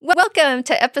Welcome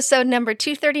to episode number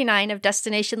 239 of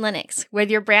Destination Linux.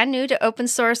 Whether you're brand new to open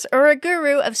source or a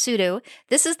guru of sudo,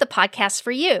 this is the podcast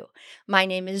for you. My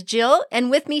name is Jill,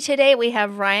 and with me today we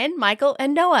have Ryan, Michael,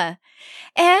 and Noah.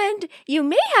 And you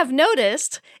may have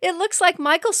noticed, it looks like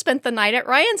Michael spent the night at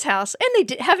Ryan's house, and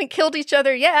they haven't killed each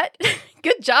other yet.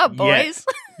 Good job, boys.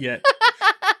 Yet.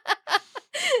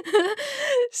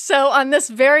 So on this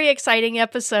very exciting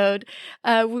episode,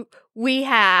 we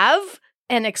have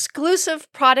an exclusive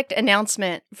product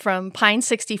announcement from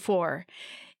Pine64.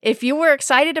 If you were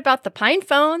excited about the Pine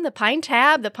phone, the Pine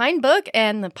tab, the Pine book,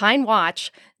 and the Pine watch,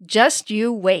 just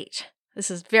you wait. This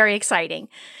is very exciting.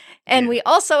 And we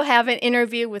also have an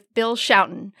interview with Bill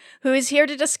Schouten, who is here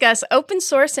to discuss open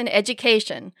source and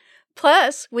education.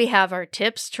 Plus, we have our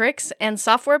tips, tricks, and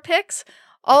software picks.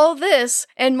 All this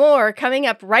and more coming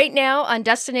up right now on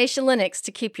Destination Linux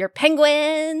to keep your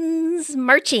penguins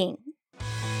marching.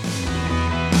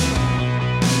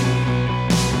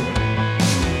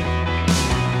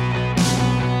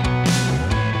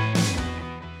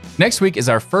 Next week is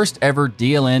our first ever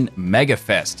DLN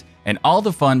MegaFest, and all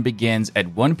the fun begins at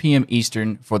 1 p.m.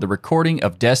 Eastern for the recording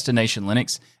of Destination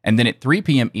Linux, and then at 3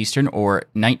 p.m. Eastern or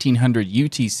 1900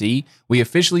 UTC, we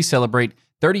officially celebrate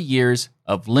 30 years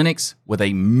of Linux with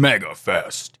a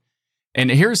MegaFest. And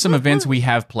here are some events we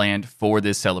have planned for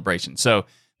this celebration. So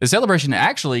the celebration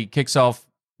actually kicks off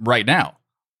right now.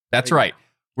 That's right.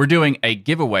 We're doing a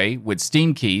giveaway with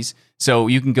Steam keys. So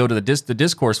you can go to the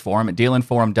Discourse forum at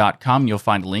dlnforum.com. You'll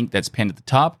find a link that's pinned at the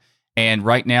top. And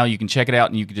right now you can check it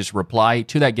out and you can just reply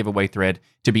to that giveaway thread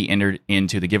to be entered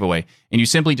into the giveaway. And you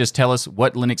simply just tell us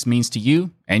what Linux means to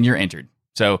you and you're entered.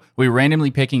 So we're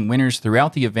randomly picking winners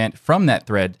throughout the event from that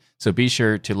thread. So be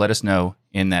sure to let us know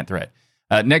in that thread.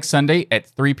 Next Sunday at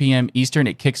 3 p.m. Eastern,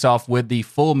 it kicks off with the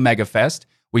full MegaFest.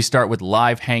 We start with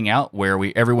live hangout where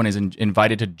everyone is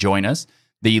invited to join us.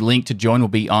 The link to join will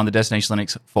be on the Destination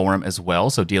Linux forum as well,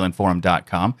 so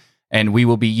dlnforum.com. And we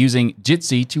will be using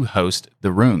Jitsi to host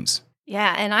the rooms.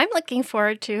 Yeah, and I'm looking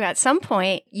forward to, at some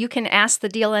point, you can ask the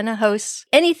DLN hosts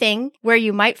anything where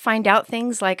you might find out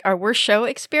things like our worst show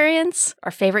experience,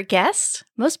 our favorite guests,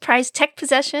 most prized tech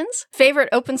possessions, favorite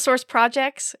open source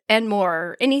projects, and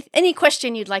more. Any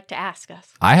question you'd like to ask us.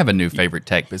 I have a new favorite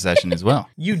tech possession as well.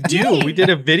 You do. We did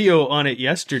a video on it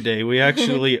yesterday. We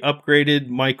actually upgraded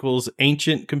Michael's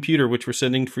ancient computer, which we're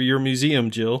sending for your museum,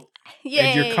 Jill.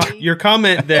 Yay. And your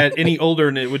comment that any older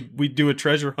and we'd do a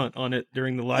treasure hunt on it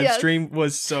during the live stream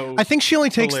was so I think she only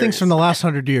takes hilarious. things from the last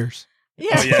 100 years.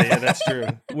 Yeah. Oh, yeah, that's true.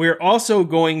 We're also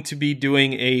going to be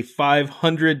doing a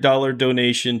 $500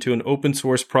 donation to an open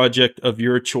source project of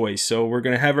your choice. So we're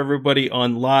going to have everybody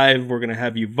on live. We're going to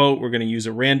have you vote. We're going to use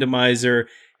a randomizer.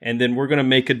 And then we're going to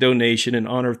make a donation in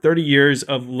honor of 30 years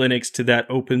of Linux to that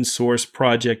open source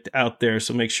project out there.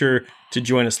 So make sure to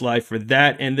join us live for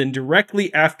that. And then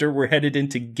directly after, we're headed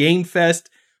into Game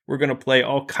Fest. We're going to play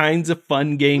all kinds of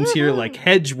fun games here like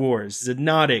Hedge Wars,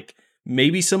 Zynotic,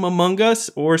 maybe some Among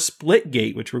Us or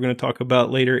Splitgate, which we're going to talk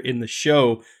about later in the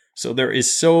show. So there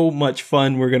is so much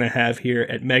fun we're going to have here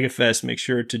at MegaFest. Make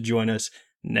sure to join us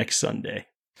next Sunday.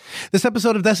 This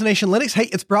episode of Destination Linux, hey,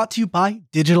 it's brought to you by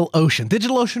DigitalOcean.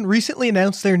 DigitalOcean recently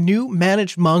announced their new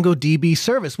managed MongoDB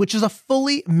service, which is a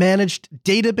fully managed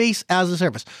database as a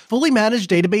service. Fully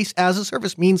managed database as a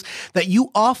service means that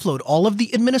you offload all of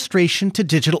the administration to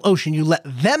DigitalOcean. You let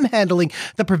them handling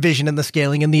the provision and the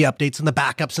scaling and the updates and the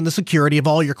backups and the security of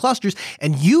all your clusters,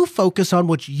 and you focus on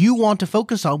what you want to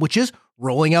focus on, which is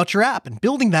rolling out your app and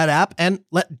building that app, and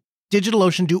let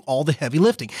DigitalOcean do all the heavy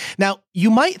lifting. Now,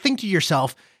 you might think to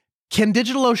yourself, can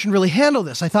DigitalOcean really handle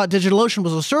this? I thought DigitalOcean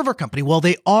was a server company. Well,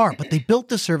 they are, but they built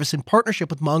this service in partnership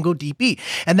with MongoDB.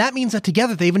 And that means that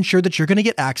together they've ensured that you're going to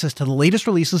get access to the latest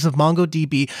releases of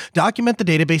MongoDB, document the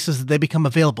databases that they become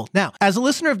available. Now, as a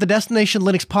listener of the Destination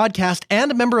Linux podcast and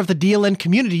a member of the DLN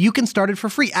community, you can start it for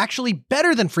free. Actually,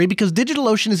 better than free, because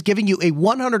DigitalOcean is giving you a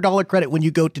 $100 credit when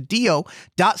you go to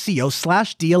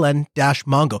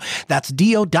do.co/DLN-Mongo. That's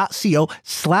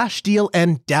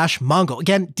do.co/DLN-Mongo.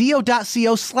 Again,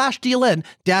 do.co/DLN-Mongo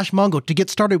to get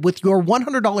started with your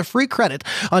 $100 free credit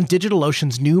on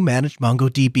DigitalOcean's new managed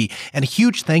MongoDB. And a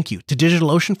huge thank you to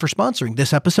DigitalOcean for sponsoring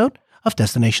this episode of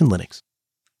Destination Linux.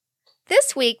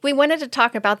 This week, we wanted to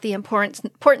talk about the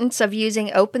importance of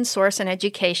using open source in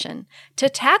education. To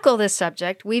tackle this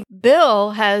subject,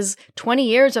 Bill has 20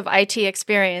 years of IT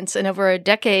experience and over a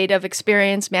decade of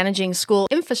experience managing school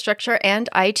infrastructure and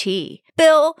IT.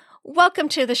 Bill, welcome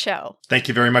to the show. Thank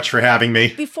you very much for having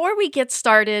me. Before we get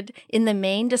started in the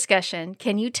main discussion,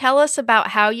 can you tell us about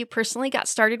how you personally got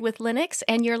started with Linux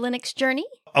and your Linux journey?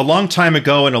 A long time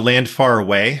ago in a land far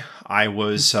away, I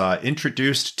was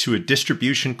introduced to a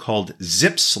distribution called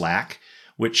ZipSlack,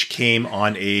 which came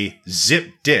on a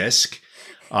zip disk,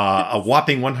 a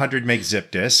whopping 100 meg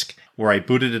zip disk, where I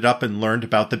booted it up and learned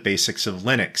about the basics of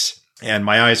Linux. And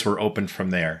my eyes were opened from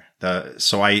there.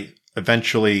 So I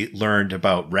eventually learned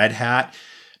about Red Hat,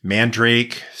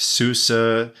 Mandrake,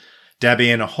 SUSE,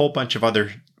 Debian, a whole bunch of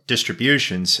other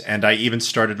distributions. And I even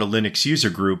started a Linux user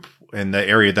group in the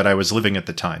area that I was living at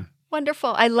the time.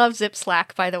 Wonderful. I love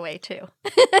ZipSlack, by the way, too.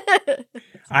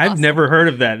 I've never heard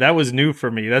of that. That was new for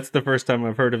me. That's the first time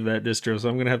I've heard of that distro, so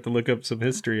I'm going to have to look up some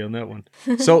history on that one.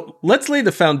 So let's lay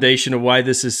the foundation of why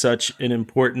this is such an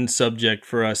important subject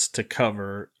for us to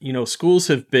cover. You know, schools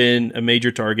have been a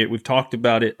major target. We've talked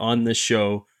about it on this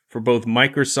show for both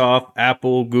Microsoft,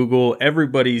 Apple, Google.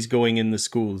 Everybody's going in the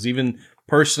schools. Even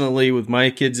personally, with my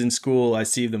kids in school, I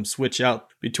see them switch out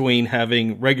between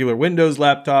having regular Windows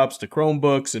laptops to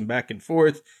Chromebooks and back and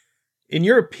forth. In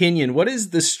your opinion, what is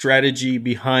the strategy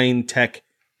behind tech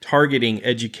targeting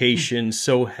education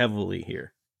so heavily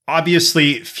here?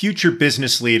 Obviously, future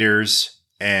business leaders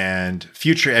and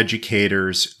future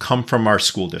educators come from our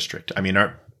school district. I mean,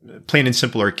 plain and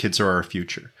simple, our kids are our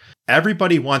future.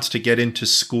 Everybody wants to get into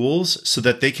schools so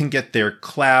that they can get their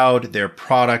cloud, their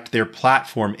product, their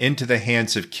platform into the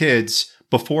hands of kids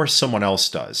before someone else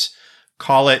does.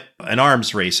 Call it an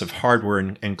arms race of hardware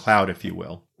and cloud, if you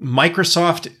will.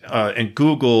 Microsoft and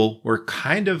Google were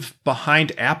kind of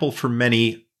behind Apple for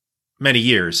many, many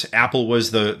years. Apple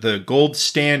was the gold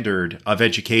standard of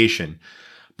education,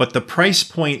 but the price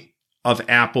point of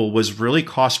Apple was really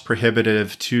cost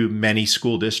prohibitive to many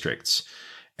school districts.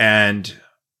 And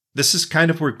this is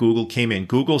kind of where Google came in.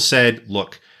 Google said,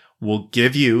 look, we'll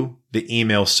give you the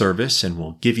email service and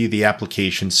we'll give you the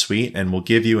application suite and we'll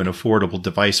give you an affordable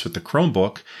device with the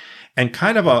Chromebook and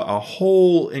kind of a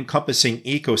whole encompassing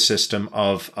ecosystem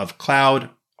of cloud,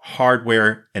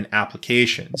 hardware, and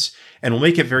applications. And we'll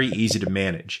make it very easy to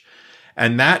manage.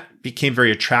 And that became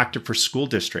very attractive for school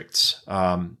districts,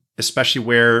 especially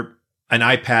where an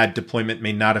iPad deployment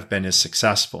may not have been as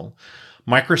successful.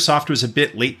 Microsoft was a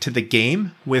bit late to the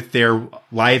game with their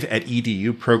Live at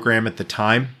EDU program at the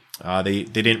time. They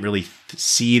didn't really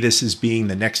see this as being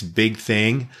the next big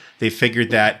thing. They figured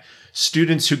that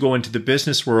students who go into the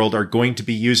business world are going to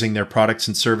be using their products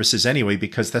and services anyway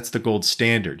because that's the gold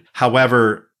standard.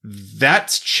 However,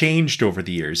 that's changed over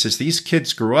the years. As these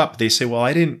kids grew up, they say, well,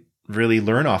 I didn't really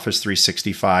learn Office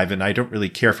 365 and I don't really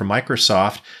care for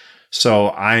Microsoft. So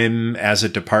I'm, as a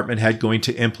department head, going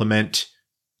to implement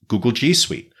Google G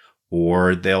Suite.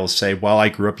 Or they'll say, well, I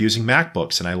grew up using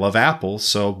MacBooks and I love Apple,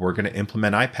 so we're going to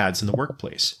implement iPads in the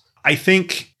workplace. I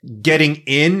think getting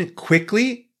in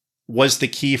quickly was the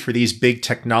key for these big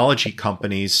technology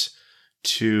companies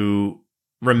to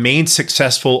remain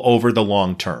successful over the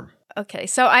long term. Okay,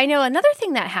 so I know another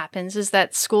thing that happens is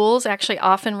that schools actually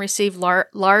often receive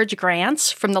large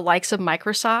grants from the likes of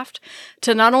Microsoft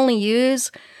to not only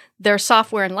use their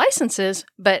software and licenses,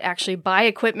 but actually buy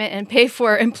equipment and pay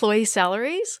for employee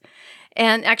salaries.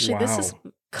 And actually, This is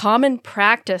common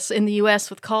practice in the U.S.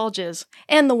 with colleges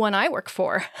and the one I work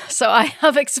for. So I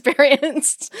have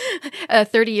experienced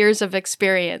 30 years of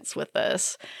experience with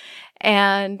this.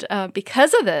 And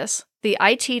because of this, the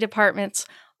IT departments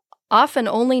often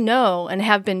only know and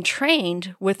have been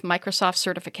trained with Microsoft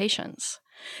certifications.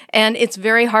 And it's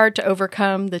very hard to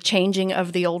overcome the changing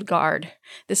of the old guard.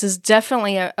 This is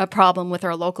definitely a problem with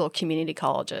our local community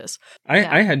colleges.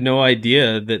 I had no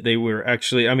idea that they were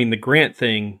actually, I mean, the grant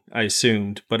thing I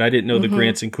assumed, but I didn't know the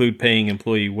grants include paying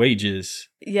employee wages.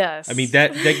 Yes. I mean,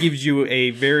 that gives you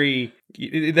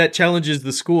that challenges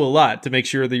the school a lot to make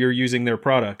sure that you're using their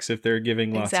products if they're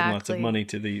giving lots and lots of money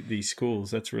to these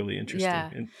schools. That's really interesting. Yeah.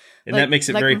 And that makes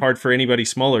it very hard for anybody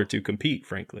smaller to compete,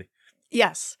 frankly.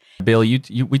 Yes. Bill,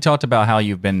 we talked about how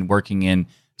you've been working in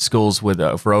schools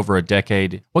for over a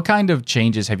decade. What kind of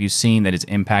changes have you seen that has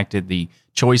impacted the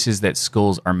choices that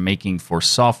schools are making for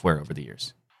software over the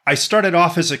years? I started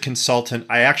off as a consultant.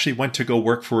 I actually went to go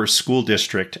work for a school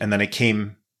district, and then I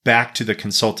came back to the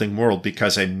consulting world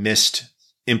because I missed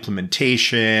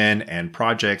implementation and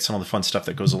projects and all the fun stuff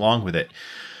that goes along with it.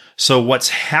 So what's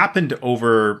happened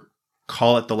over,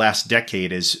 call it the last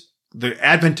decade, is the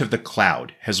advent of the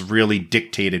cloud has really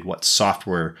dictated what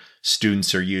software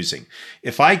students are using.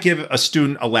 If I give a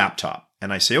student a laptop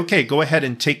and I say, okay, go ahead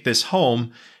and take this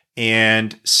home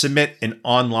and submit an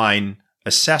online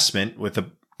assessment with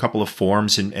a couple of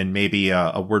forms and maybe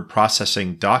a word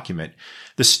processing document,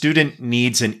 the student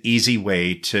needs an easy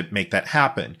way to make that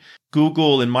happen.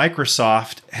 Google and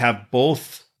Microsoft have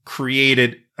both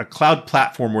created a cloud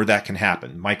platform where that can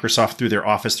happen. Microsoft through their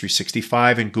Office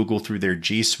 365 and Google through their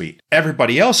G Suite.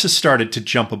 Everybody else has started to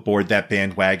jump aboard that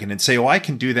bandwagon and say, oh, I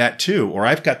can do that too. Or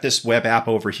I've got this web app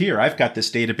over here. I've got this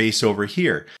database over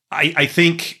here. I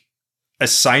think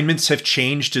assignments have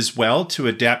changed as well to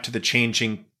adapt to the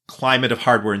changing climate of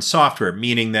hardware and software,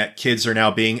 meaning that kids are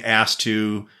now being asked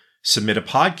to submit a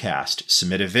podcast,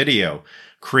 submit a video,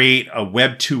 create a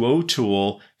Web 2.0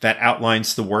 tool that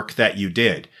outlines the work that you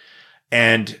did.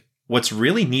 And what's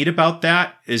really neat about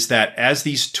that is that as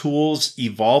these tools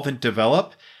evolve and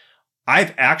develop,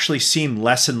 I've actually seen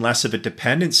less and less of a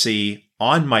dependency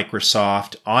on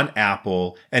Microsoft, on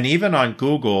Apple, and even on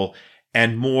Google,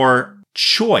 and more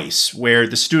choice where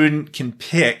the student can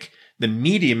pick the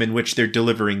medium in which they're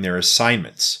delivering their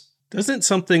assignments. Doesn't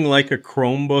something like a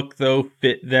Chromebook, though,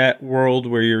 fit that world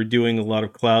where you're doing a lot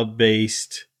of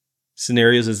cloud-based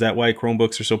scenarios? Is that why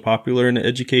Chromebooks are so popular in an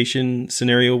education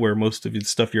scenario where most of the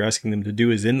stuff you're asking them to do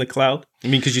is in the cloud? I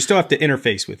mean, because you still have to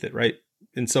interface with it, right?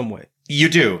 In some way. You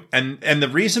do. And the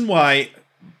reason why,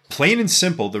 plain and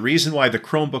simple, the reason why the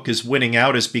Chromebook is winning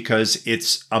out is because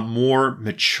it's a more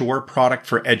mature product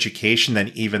for education than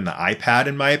even the iPad,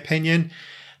 in my opinion.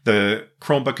 The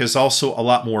Chromebook is also a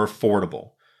lot more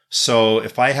affordable. So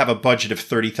if I have a budget of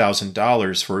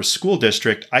 $30,000 for a school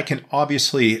district, I can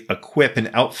obviously equip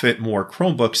and outfit more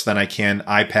Chromebooks than I can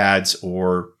iPads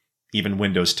or even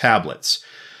Windows tablets.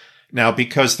 Now,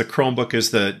 because the Chromebook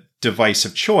is the device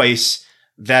of choice,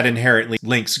 that inherently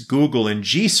links Google and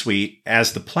G Suite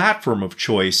as the platform of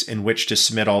choice in which to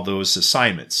submit all those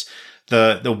assignments.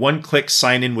 The one-click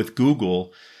sign-in with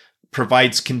Google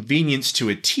provides convenience to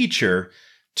a teacher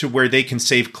to where they can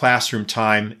save classroom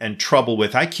time and trouble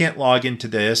with, I can't log into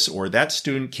this, or that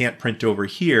student can't print over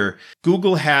here.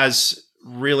 Google has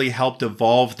really helped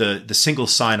evolve the single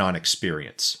sign-on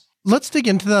experience. Let's dig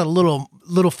into that a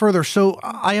little further. So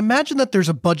I imagine that there's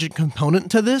a budget component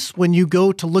to this when you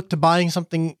go to look to buying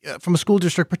something from a school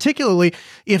district, particularly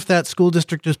if that school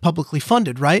district is publicly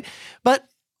funded, right? But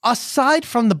aside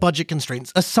from the budget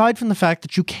constraints, aside from the fact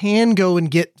that you can go and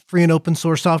get free and open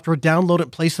source software, download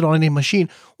it, place it on any machine,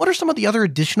 what are some of the other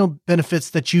additional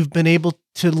benefits that you've been able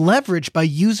to leverage by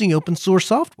using open source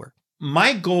software?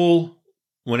 My goal,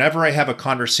 whenever I have a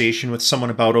conversation with someone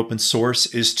about open source,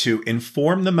 is to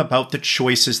inform them about the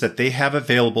choices that they have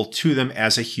available to them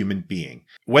as a human being.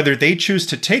 Whether they choose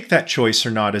to take that choice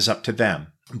or not is up to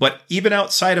them. But even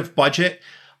outside of budget,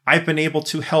 I've been able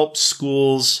to help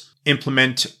schools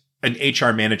implement an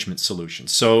HR management solution.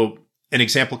 So an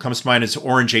example comes to mind is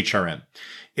Orange HRM.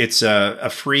 It's a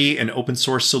free and open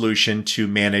source solution to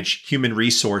manage human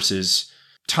resources,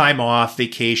 time off,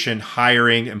 vacation,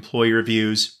 hiring, employee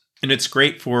reviews. And it's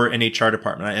great for an HR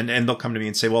department. And they'll come to me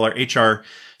and say, well, our HR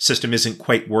system isn't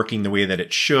quite working the way that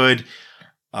it should.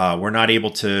 We're not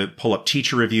able to pull up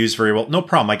teacher reviews very well. No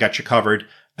problem. I got you covered.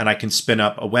 And I can spin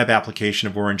up a web application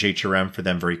of Orange HRM for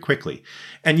them very quickly.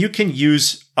 And you can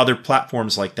use other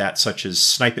platforms like that, such as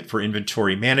Snipeit for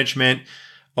inventory management.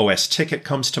 OS Ticket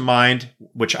comes to mind,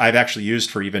 which I've actually used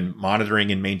for even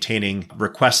monitoring and maintaining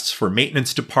requests for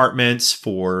maintenance departments,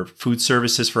 for food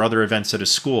services, for other events at a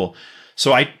school.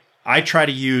 So I try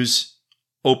to use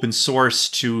open source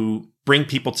to bring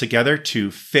people together to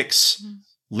fix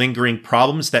lingering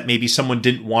problems that maybe someone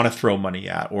didn't want to throw money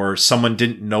at, or someone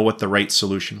didn't know what the right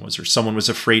solution was, or someone was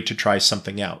afraid to try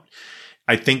something out.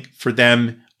 I think for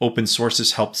them, open source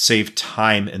has helped save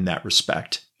time in that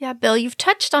respect. Yeah, Bill, you've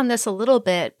touched on this a little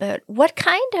bit, but what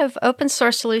kind of open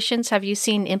source solutions have you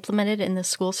seen implemented in the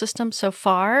school system so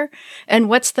far? And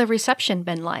what's the reception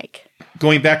been like?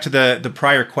 Going back to the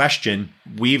prior question,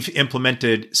 we've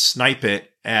implemented Snipeit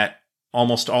at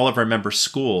almost all of our member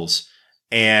schools.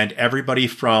 And everybody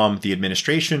from the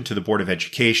administration to the Board of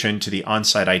Education to the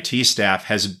on-site IT staff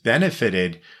has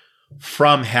benefited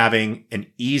from having an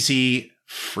easy,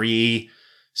 free,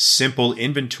 simple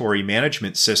inventory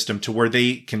management system to where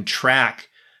they can track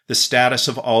the status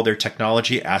of all their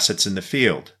technology assets in the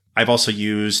field. I've also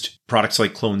used products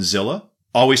like Clonezilla.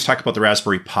 Always talk about the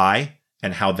Raspberry Pi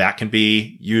and how that can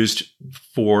be used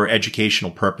for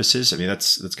educational purposes. I mean,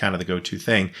 that's kind of the go-to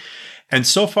thing. And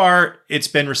so far, it's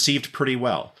been received pretty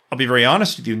well. I'll be very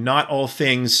honest with you, not all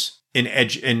things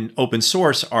in open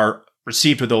source are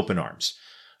received with open arms.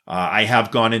 I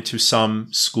have gone into some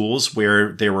schools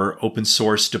where there were open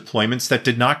source deployments that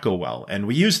did not go well. And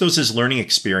we use those as learning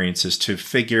experiences to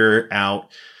figure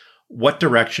out what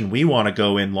direction we want to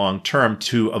go in long term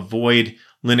to avoid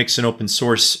Linux and open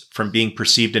source from being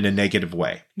perceived in a negative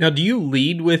way. Now, do you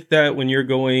lead with that when you're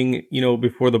going,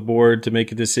 before the board to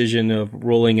make a decision of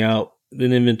rolling out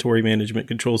an inventory management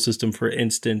control system, for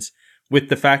instance? with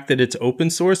the fact that it's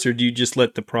open source, or do you just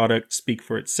let the product speak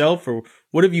for itself? Or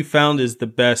what have you found is the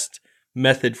best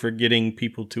method for getting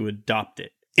people to adopt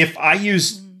it? If I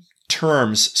use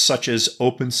terms such as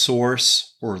open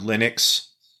source or Linux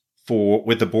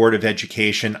with the Board of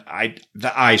Education,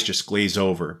 the eyes just glaze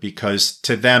over, because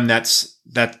to them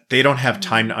that they don't have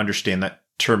time to understand that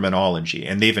terminology,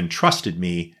 and they've entrusted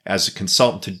me as a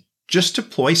consultant to just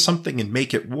deploy something and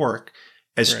make it work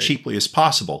as cheaply as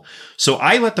possible. So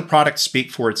I let the product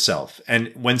speak for itself.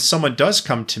 And when someone does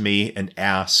come to me and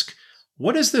ask,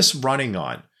 what is this running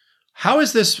on? How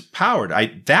is this powered?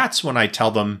 That's when I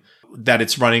tell them that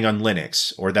it's running on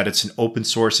Linux, or that it's an open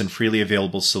source and freely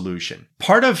available solution.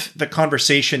 Part of the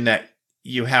conversation that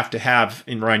you have to have,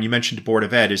 and Ryan, you mentioned Board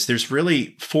of Ed, is there's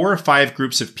really 4 or 5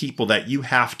 groups of people that you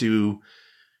have to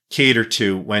cater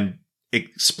to when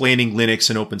explaining Linux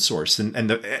and open source. And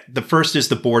the first is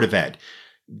the Board of Ed.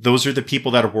 Those are the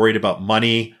people that are worried about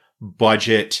money,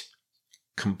 budget,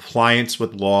 compliance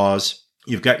with laws.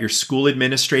 You've got your school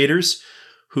administrators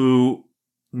who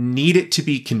need it to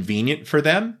be convenient for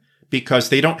them because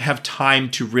they don't have time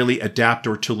to really adapt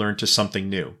or to learn to something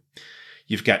new.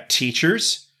 You've got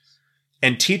teachers,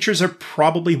 and teachers are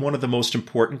probably one of the most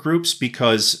important groups,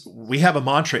 because we have a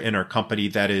mantra in our company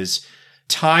that is,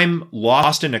 time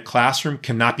lost in a classroom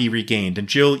cannot be regained. And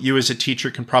Jill, you as a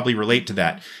teacher can probably relate to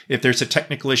that. If there's a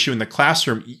technical issue in the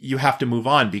classroom, you have to move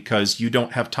on because you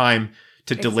don't have time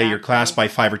to delay your class by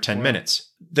 5 or 10 minutes.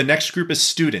 The next group is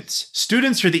students.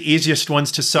 Students are the easiest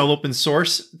ones to sell open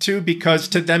source to, because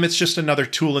to them, it's just another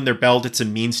tool in their belt. It's a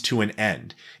means to an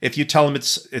end. If you tell them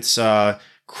it's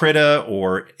Krita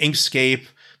or Inkscape,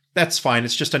 that's fine.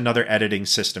 It's just another editing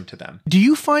system to them. Do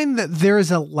you find that there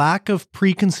is a lack of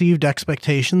preconceived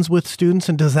expectations with students,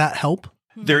 and does that help?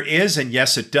 There is, and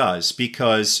yes, it does,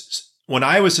 because when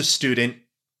I was a student,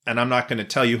 and I'm not going to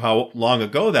tell you how long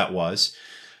ago that was,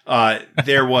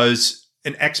 there was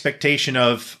an expectation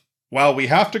of, well, we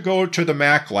have to go to the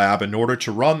Mac lab in order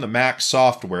to run the Mac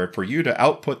software for you to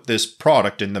output this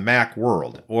product in the Mac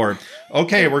world. Or,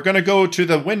 okay, we're going to go to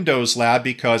the Windows lab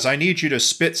because I need you to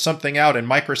spit something out in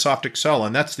Microsoft Excel,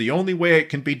 and that's the only way it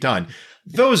can be done.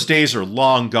 Those days are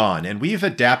long gone, and we've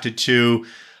adapted to,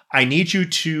 I need you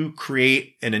to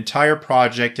create an entire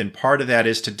project, and part of that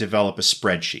is to develop a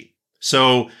spreadsheet.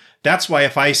 So that's why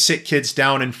if I sit kids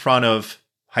down in front of,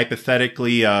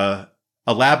 hypothetically, a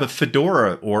lab of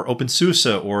Fedora or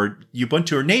OpenSUSE or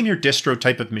Ubuntu, or name your distro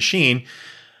type of machine,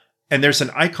 and there's an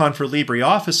icon for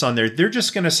LibreOffice on there, they're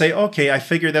just going to say, okay, I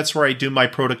figure that's where I do my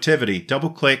productivity.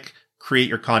 Double click, create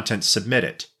your content, submit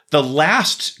it. The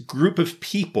last group of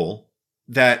people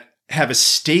that have a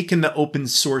stake in the open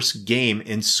source game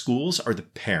in schools are the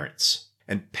parents.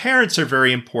 And parents are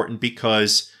very important,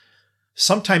 because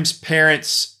sometimes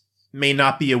parents may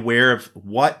not be aware of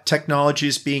what technology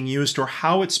is being used or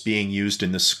how it's being used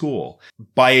in the school.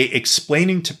 By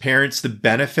explaining to parents the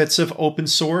benefits of open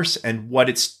source and what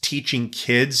it's teaching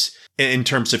kids in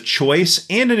terms of choice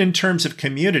and in terms of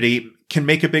community can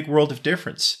make a big world of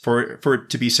difference for it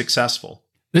to be successful.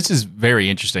 This is very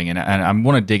interesting, and I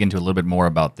want to dig into a little bit more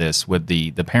about this with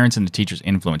the parents and the teachers'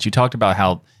 influence. You talked about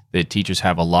how the teachers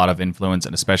have a lot of influence,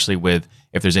 and especially with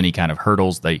if there's any kind of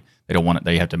hurdles, they don't want it,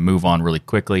 they have to move on really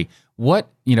quickly. What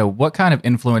kind of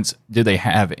influence do they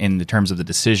have in the terms of the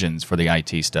decisions for the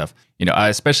IT stuff?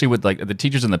 Especially with like the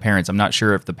teachers and the parents. I'm not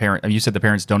sure if you said the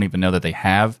parents don't even know that they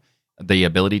have the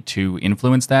ability to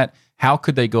influence that. How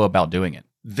could they go about doing it?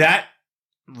 That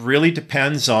really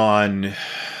depends on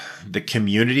the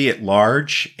community at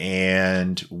large,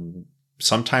 and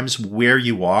sometimes where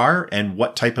you are and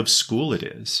what type of school it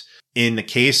is. In the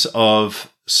case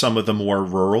of some of the more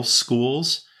rural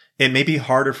schools, it may be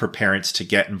harder for parents to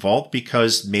get involved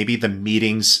because maybe the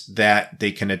meetings that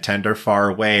they can attend are far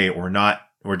away or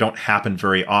don't happen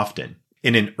very often.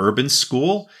 In an urban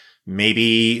school,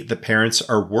 maybe the parents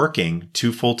are working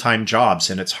 2 full-time jobs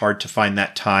and it's hard to find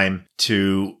that time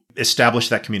to establish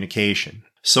that communication.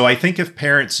 So I think if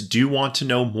parents do want to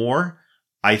know more,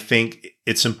 I think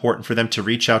it's important for them to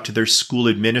reach out to their school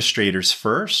administrators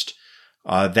first.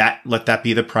 Let that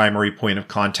be the primary point of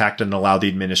contact and allow the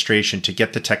administration to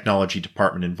get the technology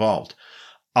department involved.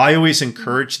 I always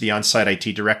encourage the on-site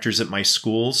IT directors at my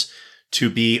schools to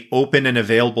be open and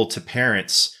available to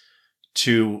parents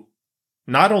to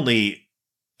not only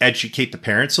educate the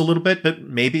parents a little bit, but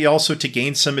maybe also to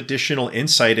gain some additional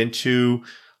insight into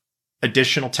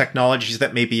additional technologies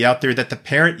that may be out there that the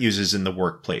parent uses in the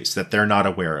workplace that they're not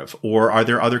aware of? Or are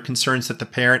there other concerns that the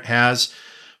parent has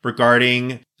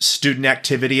regarding student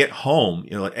activity at home?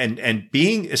 And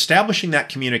establishing that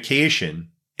communication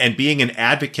and being an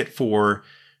advocate for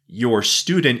your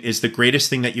student is the greatest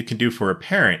thing that you can do for a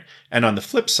parent. And on the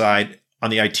flip side, on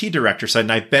the IT director side,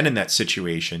 and I've been in that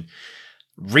situation,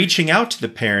 reaching out to the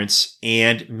parents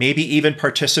and maybe even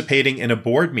participating in a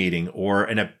board meeting or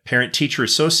in a parent-teacher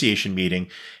association meeting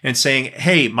and saying,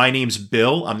 hey, my name's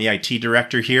Bill. I'm the IT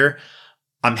director here.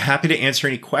 I'm happy to answer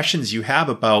any questions you have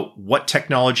about what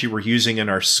technology we're using in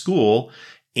our school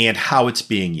and how it's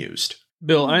being used.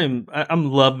 Bill, I'm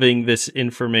loving this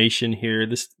information here.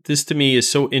 This to me is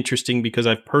so interesting because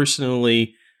I've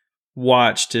personally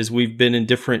watched, as we've been in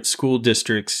different school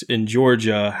districts in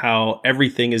Georgia, how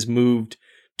everything has moved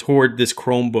toward this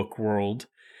Chromebook world.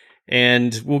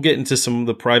 And we'll get into some of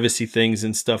the privacy things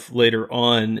and stuff later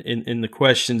on in the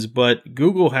questions, but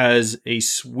Google has a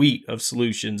suite of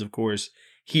solutions, of course,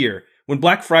 here. When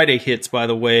Black Friday hits, by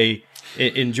the way,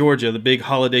 in Georgia, the big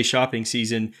holiday shopping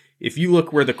season, if you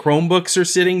look where the Chromebooks are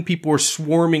sitting, people are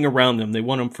swarming around them. They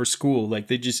want them for school. Like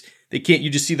they can't, you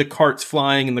just see the carts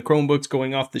flying and the Chromebooks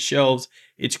going off the shelves.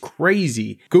 It's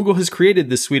crazy. Google has created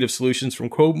this suite of solutions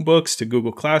from Chromebooks to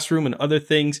Google Classroom and other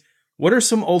things. What are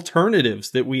some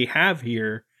alternatives that we have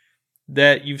here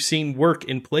that you've seen work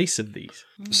in place of these?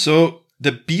 So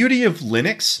the beauty of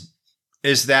Linux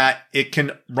is that it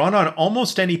can run on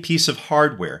almost any piece of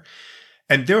hardware.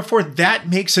 And therefore, that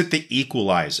makes it the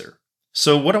equalizer.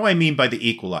 So what do I mean by the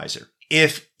equalizer?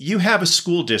 If you have a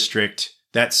school district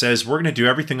that says we're going to do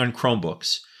everything on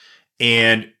Chromebooks,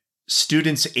 and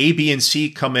students A, B, and C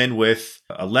come in with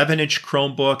an 11-inch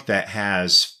Chromebook that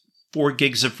has 4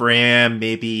 gigs of RAM,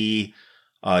 maybe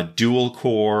a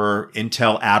dual-core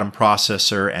Intel Atom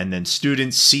processor, and then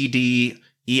students C, D,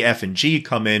 E, F, and G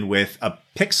come in with a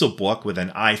Pixelbook with an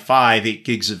i5, 8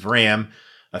 gigs of RAM,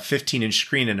 a 15-inch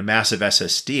screen, and a massive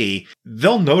SSD,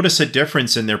 they'll notice a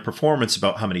difference in their performance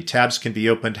about how many tabs can be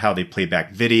opened, how they play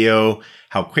back video,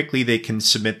 how quickly they can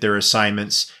submit their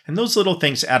assignments, and those little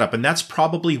things add up. And that's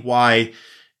probably why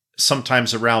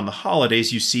sometimes around the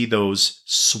holidays you see those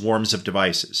swarms of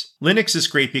devices. Linux is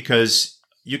great because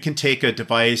you can take a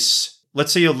device,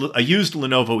 let's say a used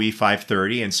Lenovo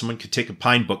E530, and someone could take a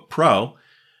Pinebook Pro,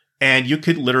 and you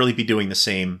could literally be doing the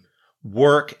same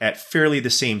work at fairly the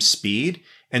same speed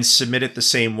and submit it the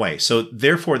same way. So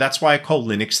therefore, that's why I call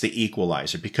Linux the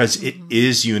equalizer, because it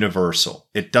is universal.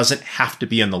 It doesn't have to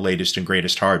be on the latest and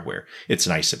greatest hardware. It's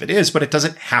nice if it is, but it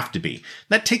doesn't have to be.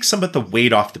 That takes some of the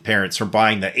weight off the parents from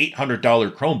buying the $800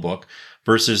 Chromebook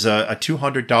versus a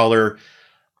 $200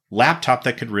 laptop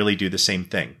that could really do the same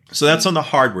thing. So that's on the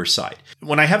hardware side.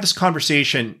 When I have this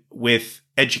conversation with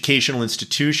educational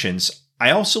institutions,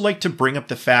 I also like to bring up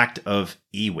the fact of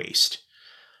e-waste.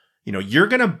 You know, you're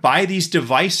going to buy these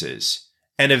devices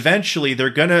and eventually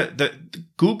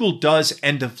Google does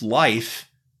end of life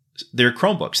their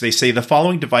Chromebooks. They say the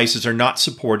following devices are not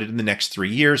supported in the next 3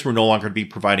 years. We're no longer going to be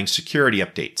providing security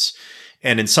updates.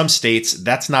 And in some states,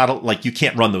 that's not like you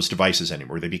can't run those devices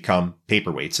anymore. They become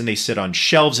paperweights and they sit on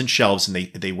shelves and shelves and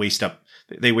they waste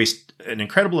an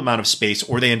incredible amount of space,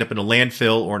 or they end up in a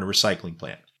landfill or in a recycling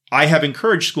plant. I have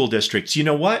encouraged school districts, you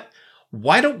know what?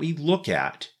 Why don't we look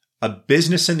at a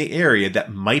business in the area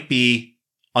that might be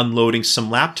unloading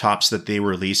some laptops that they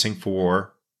were leasing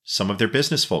for some of their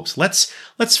business folks? Let's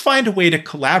find a way to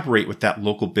collaborate with that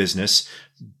local business,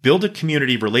 build a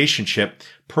community relationship,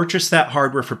 purchase that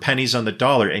hardware for pennies on the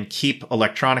dollar, and keep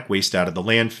electronic waste out of the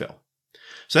landfill.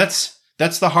 So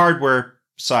that's the hardware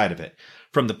side of it.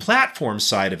 From the platform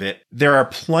side of it, there are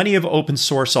plenty of open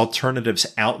source alternatives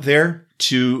out there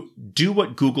to do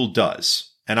what Google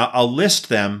does. And I'll list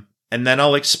them, and then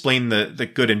I'll explain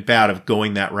the good and bad of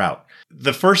going that route.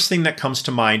 The first thing that comes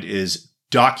to mind is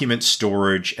document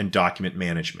storage and document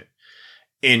management.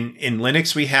 In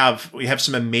Linux, we have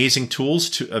some amazing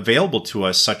tools available to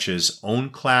us, such as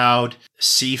OwnCloud,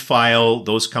 Cfile.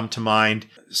 Those come to mind.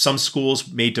 Some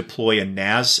schools may deploy a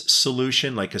NAS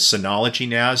solution, like a Synology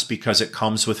NAS, because it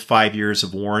comes with 5 years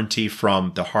of warranty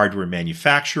from the hardware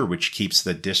manufacturer, which keeps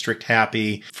the district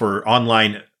happy. For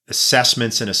online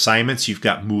assessments and assignments, you've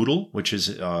got Moodle, which is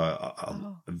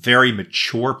a very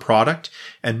mature product,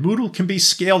 and Moodle can be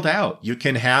scaled out. You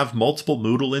can have multiple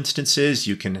Moodle instances.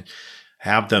 You can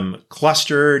have them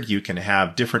clustered. You can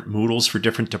have different Moodles for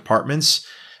different departments.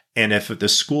 And if the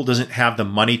school doesn't have the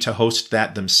money to host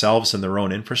that themselves in their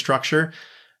own infrastructure,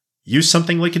 use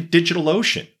something like a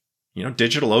DigitalOcean. You know,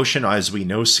 DigitalOcean, as we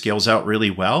know, scales out really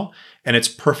well, and it's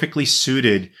perfectly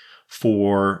suited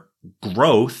for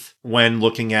growth when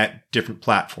looking at different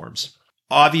platforms.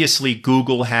 Obviously,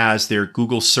 Google has their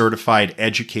Google Certified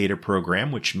Educator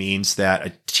program, which means that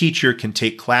a teacher can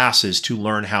take classes to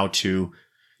learn how to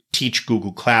teach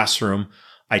Google Classroom.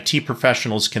 IT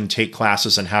professionals can take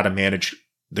classes on how to manage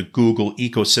the Google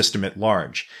ecosystem at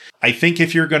large. I think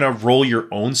if you're going to roll your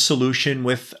own solution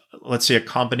with, let's say, a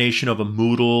combination of a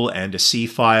Moodle and a C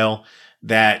file,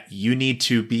 that you need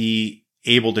to be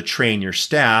able to train your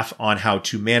staff on how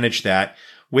to manage that,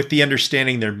 with the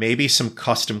understanding there may be some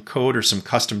custom code or some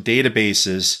custom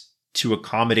databases to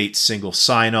accommodate single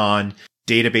sign-on,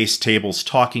 database tables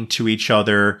talking to each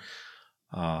other,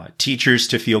 teachers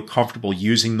to feel comfortable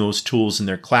using those tools in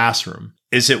their classroom.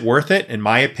 Is it worth it? In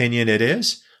my opinion, it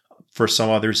is. For some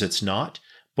others, it's not.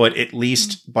 But at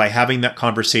least by having that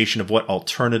conversation of what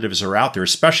alternatives are out there,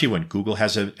 especially when Google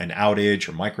has an outage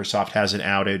or Microsoft has an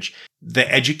outage, the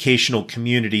educational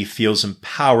community feels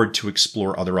empowered to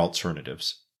explore other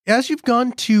alternatives. As you've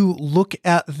gone to look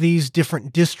at these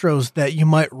different distros that you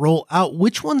might roll out,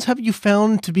 which ones have you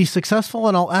found to be successful?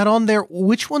 And I'll add on there,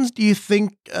 which ones do you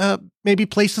think maybe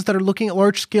places that are looking at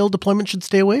large-scale deployment should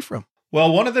stay away from?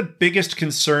 Well, one of the biggest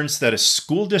concerns that a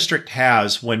school district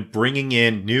has when bringing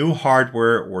in new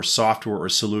hardware or software or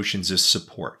solutions is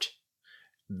support.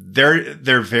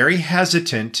 They're very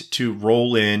hesitant to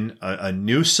roll in a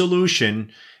new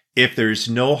solution if there's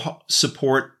no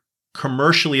support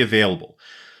commercially available.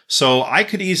 So I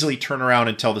could easily turn around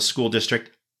and tell the school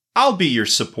district, I'll be your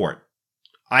support.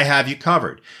 I have you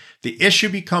covered. The issue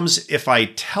becomes if I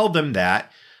tell them that,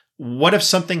 what if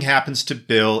something happens to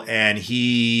Bill and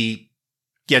he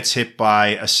gets hit by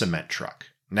a cement truck?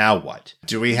 Now what?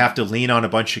 Do we have to lean on a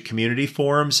bunch of community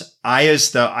forums? I,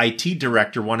 as the IT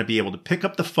director, want to be able to pick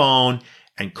up the phone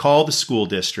and call the school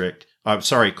district,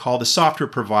 call the software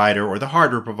provider or the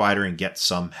hardware provider and get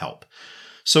some help.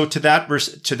 So to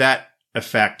that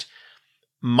effect,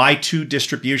 my two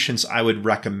distributions I would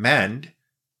recommend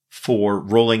for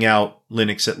rolling out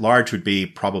Linux at large would be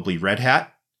probably Red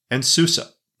Hat and SUSE.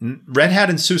 Red Hat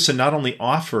and SUSE not only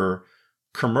offer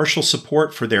commercial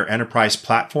support for their enterprise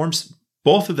platforms,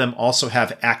 both of them also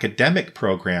have academic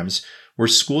programs where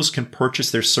schools can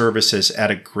purchase their services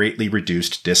at a greatly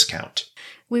reduced discount.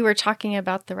 We were talking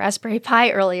about the Raspberry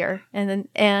Pi earlier, and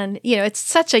it's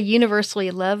such a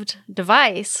universally loved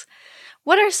device.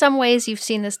 What are some ways you've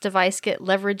seen this device get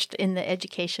leveraged in the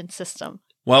education system?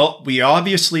 Well, we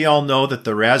obviously all know that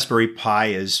the Raspberry Pi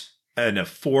is an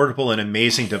affordable and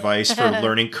amazing device for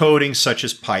learning coding such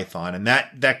as Python, and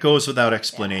that goes without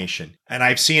explanation. And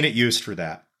I've seen it used for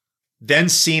that. Then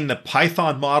seen the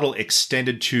Python model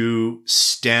extended to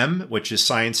STEM, which is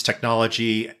science,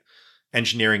 technology,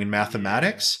 engineering, and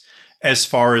mathematics, as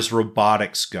far as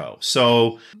robotics go.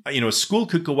 So, a school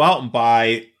could go out and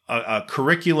buy a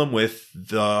curriculum with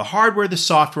the hardware, the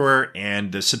software,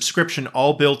 and the subscription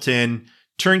all built in,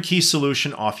 turnkey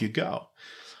solution, off you go.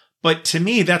 But to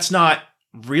me, that's not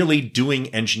really doing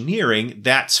engineering.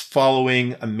 That's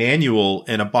following a manual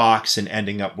in a box and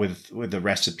ending up with the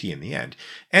recipe in the end.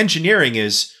 Engineering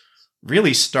is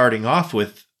really starting off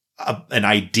with an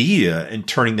idea and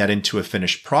turning that into a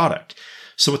finished product.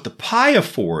 So what the Pi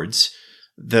affords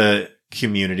the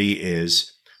community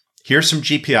is, here's some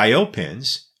GPIO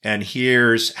pins, and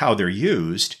here's how they're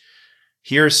used.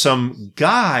 Here's some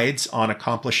guides on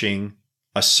accomplishing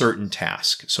a certain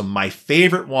task. So my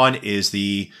favorite one is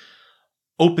the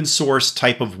open source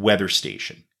type of weather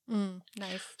station.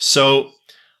 Nice. So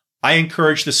I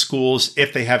encourage the schools,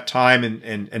 if they have time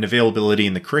and availability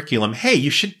in the curriculum, hey, you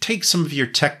should take some of your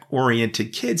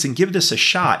tech-oriented kids and give this a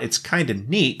shot. It's kind of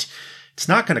neat. It's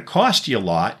not going to cost you a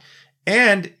lot.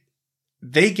 And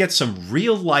they get some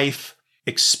real-life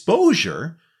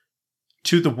exposure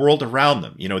to the world around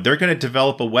them. They're going to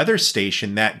develop a weather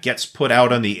station that gets put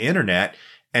out on the internet,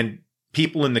 and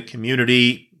people in the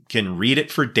community can read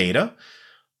it for data,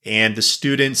 and the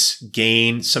students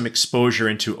gain some exposure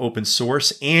into open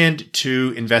source and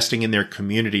to investing in their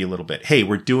community a little bit. Hey,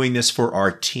 we're doing this for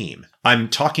our team. I'm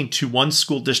talking to one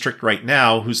school district right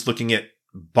now who's looking at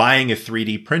buying a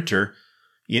 3D printer.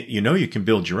 You can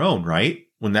build your own, right?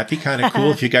 Wouldn't that be kind of cool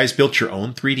if you guys built your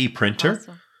own 3D printer?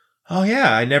 Awesome. Oh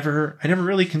yeah, I never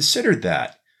really considered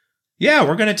that. Yeah,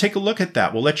 we're going to take a look at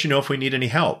that. We'll let you know if we need any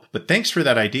help. But thanks for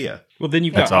that idea. Well, then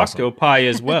you've got OctoPi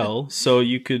as well. So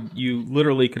you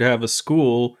literally could have a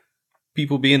school,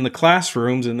 people be in the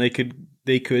classrooms, and they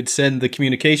could send the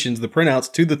communications, the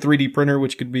printouts to the 3D printer,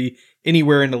 which could be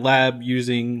anywhere in the lab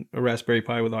using a Raspberry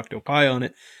Pi with OctoPi on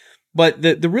it. But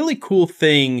the really cool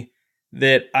thing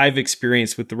that I've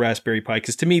experienced with the Raspberry Pi,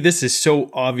 because to me this is so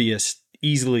obvious,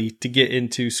 easily to get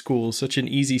into schools, such an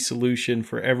easy solution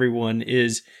for everyone,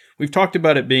 is we've talked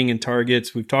about it being in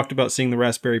Targets. We've talked about seeing the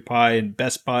Raspberry Pi in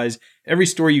Best Buys. Every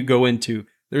store you go into,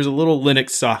 there's a little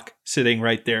Linux sock sitting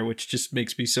right there, which just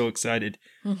makes me so excited.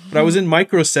 Mm-hmm. But I was in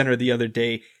Micro Center the other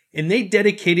day, and they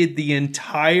dedicated the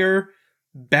entire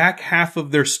back half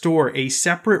of their store a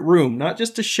separate room, not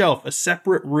just a shelf, a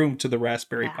separate room to the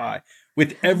Raspberry Pi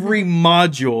with every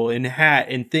module and hat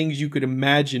and things you could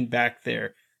imagine back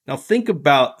there. Now think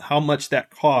about how much that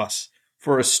costs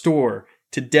for a store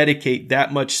to dedicate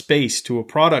that much space to a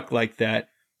product like that.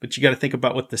 But you got to think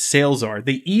about what the sales are.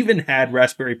 They even had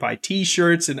Raspberry Pi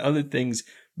t-shirts and other things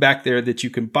back there that you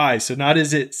can buy. So not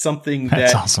is it something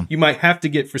that awesome. You might have to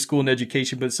get for school and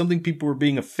education, but it's something people were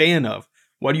being a fan of.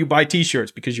 Why do you buy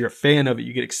t-shirts? Because you're a fan of it.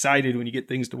 You get excited when you get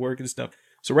things to work and stuff.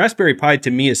 So Raspberry Pi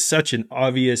to me is such an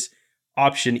obvious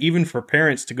option, even for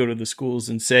parents to go to the schools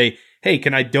and say, hey,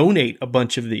 can I donate a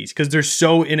bunch of these? Because they're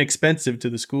so inexpensive to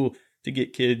the school to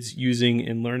get kids using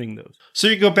and learning those. So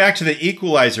you go back to the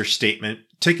equalizer statement,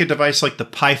 take a device like the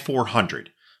Pi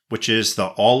 400, which is the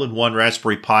all-in-one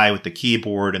Raspberry Pi with the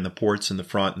keyboard and the ports in the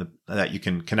front that you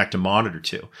can connect a monitor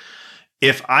to.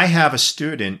 If I have a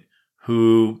student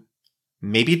who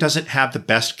maybe doesn't have the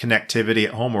best connectivity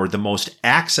at home or the most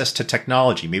access to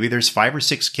technology, maybe there's 5 or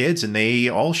 6 kids and they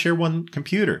all share one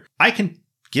computer, I can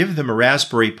give them a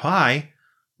Raspberry Pi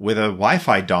with a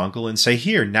Wi-Fi dongle and say,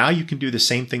 here, now you can do the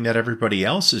same thing that everybody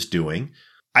else is doing.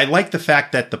 I like the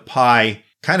fact that the Pi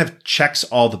kind of checks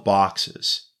all the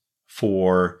boxes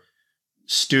for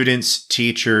students,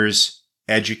 teachers,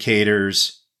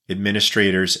 educators,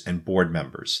 administrators, and board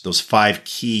members. Those 5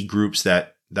 key groups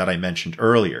that I mentioned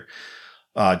earlier.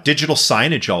 Digital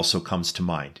signage also comes to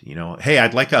mind. You know, hey,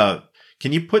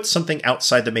 can you put something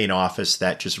outside the main office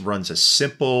that just runs a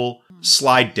simple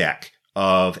slide deck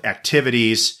of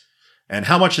activities? And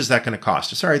how much is that going to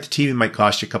cost? Sorry, the TV might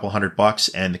cost you a couple $100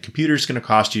 and the computer is going to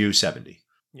cost you $70.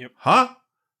 Yep. Huh?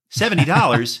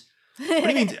 $70? What do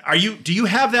you mean? Do you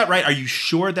have that right? Are you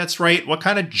sure that's right? What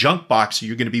kind of junk box are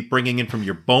you going to be bringing in from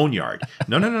your boneyard?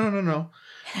 No.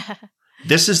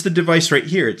 This is the device right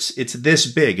here. It's this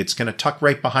big. It's going to tuck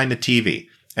right behind the TV,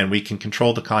 and we can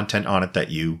control the content on it that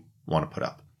you want to put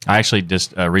up. I actually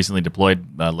just recently deployed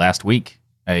last week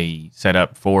a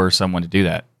setup for someone to do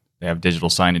that. They have digital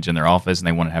signage in their office, and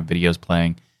they want to have videos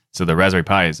playing. So the Raspberry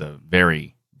Pi is a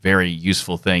very, very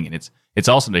useful thing, and it's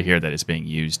awesome to hear that it's being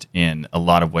used in a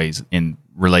lot of ways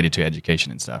related to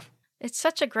education and stuff. It's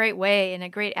such a great way and a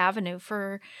great avenue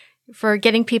for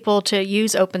getting people to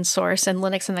use open source and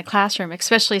Linux in the classroom,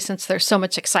 especially since there's so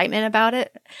much excitement about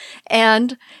it.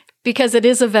 And because it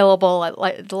is available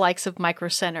at the likes of Micro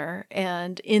Center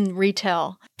and in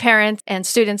retail, parents and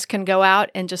students can go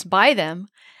out and just buy them.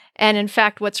 And in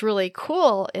fact, what's really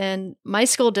cool in my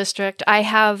school district, I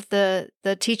have the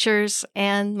teachers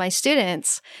and my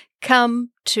students come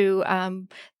to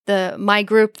my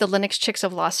group, the Linux Chicks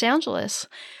of Los Angeles.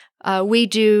 We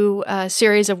do a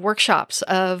series of workshops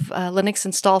of Linux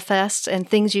Install Fests and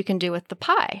things you can do with the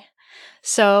Pi.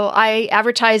 So I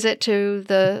advertise it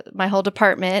to my whole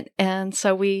department, and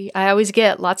so I always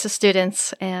get lots of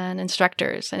students and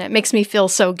instructors, and it makes me feel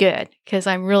so good because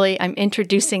I'm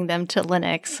introducing them to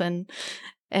Linux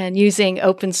and using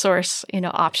open source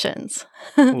options.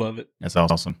 Love it. That's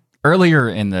awesome. Earlier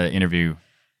in the interview,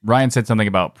 Ryan said something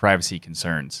about privacy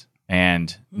concerns,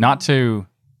 and not to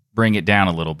bring it down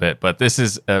a little bit, but this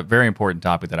is a very important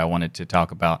topic that I wanted to talk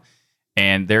about.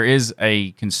 And there is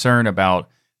a concern about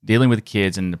dealing with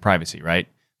kids and the privacy, right?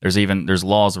 There's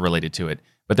laws related to it.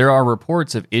 But there are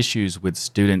reports of issues with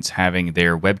students having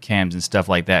their webcams and stuff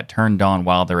like that turned on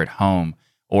while they're at home,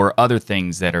 or other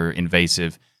things that are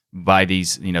invasive by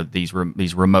these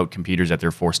remote computers that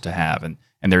they're forced to have. And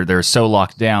they're so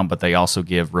locked down, but they also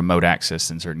give remote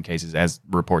access in certain cases, as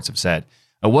reports have said.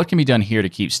 What can be done here to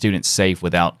keep students safe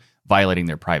without violating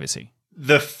their privacy?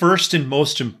 The first and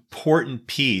most important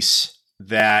piece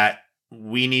that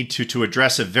we need to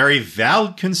address, a very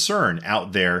valid concern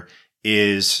out there,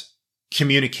 is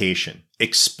communication.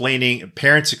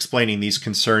 Parents explaining these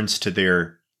concerns to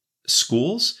their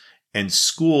schools, and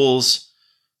schools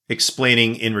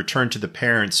explaining in return to the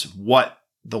parents what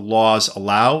the laws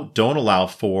don't allow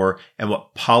for, and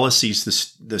what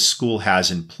policies the school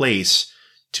has in place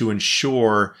to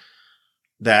ensure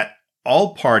that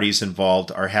all parties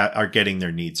involved are getting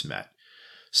their needs met.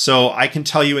 So I can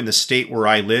tell you, in the state where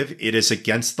I live, it is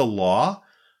against the law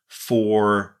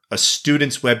for a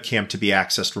student's webcam to be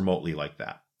accessed remotely like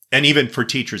that, and even for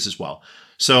teachers as well.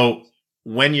 So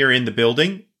when you're in the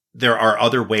building, there are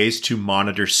other ways to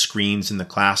monitor screens in the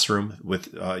classroom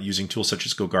with using tools such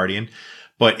as GoGuardian,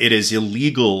 but it is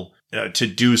illegal to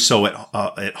do so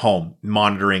at home,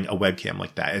 monitoring a webcam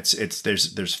like that.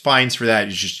 There's fines for that.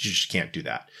 You just can't do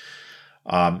that.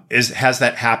 Has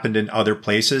that happened in other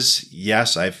places?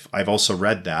 Yes, I've also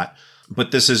read that.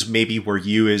 But this is maybe where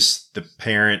you, as the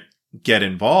parent, get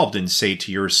involved and say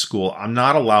to your school, I'm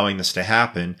not allowing this to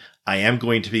happen. I am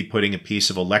going to be putting a piece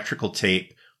of electrical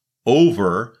tape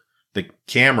over the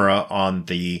camera on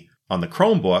the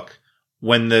Chromebook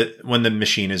when the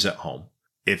machine is at home.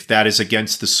 If that is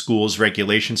against the school's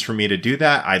regulations for me to do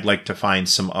that, I'd like to find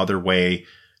some other way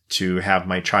to have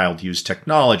my child use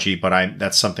technology, but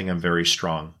that's something I'm very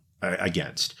strong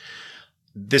against.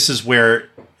 This is where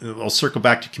I'll circle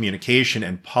back to communication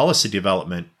and policy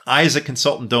development. I, as a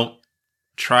consultant, don't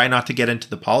try not to get into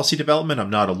the policy development. I'm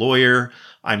not a lawyer.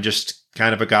 I'm just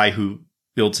kind of a guy who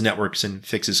builds networks and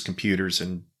fixes computers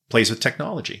and plays with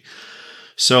technology.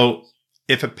 So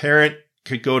if a parent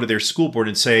could go to their school board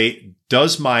and say,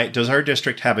 does our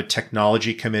district have a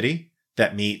technology committee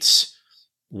that meets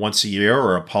once a year,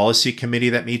 or a policy committee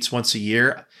that meets once a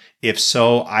year? If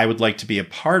so, I would like to be a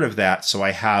part of that so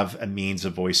I have a means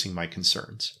of voicing my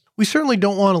concerns. We certainly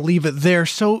don't want to leave it there.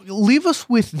 So leave us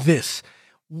with this.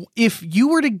 If you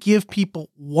were to give people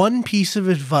one piece of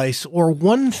advice or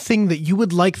one thing that you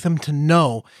would like them to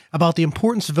know about the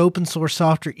importance of open source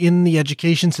software in the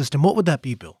education system, what would that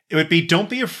be, Bill? It would be, don't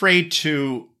be afraid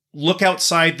to look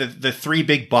outside the three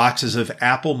big boxes of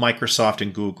Apple, Microsoft,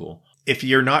 and Google. If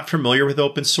you're not familiar with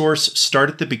open source, start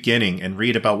at the beginning and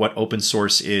read about what open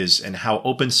source is and how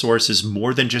open source is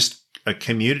more than just a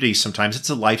community. Sometimes it's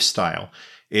a lifestyle.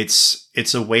 It's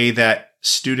a way that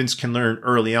students can learn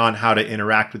early on how to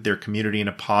interact with their community in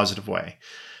a positive way.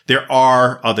 There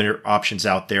are other options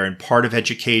out there, and part of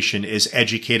education is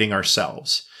educating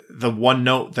ourselves. The one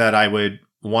note that I would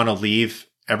want to leave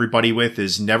everybody with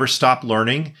is never stop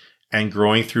learning and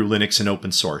growing through Linux and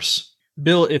open source.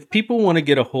 Bill, if people want to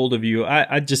get a hold of you,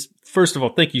 I just, first of all,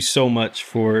 thank you so much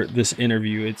for this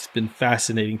interview. It's been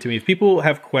fascinating to me. If people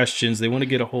have questions, they want to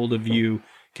get a hold of you,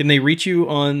 can they reach you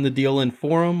on the DLN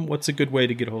forum? What's a good way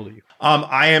to get a hold of you?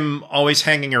 I am always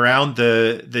hanging around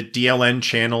the DLN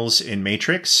channels in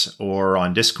Matrix or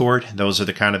on Discord. Those are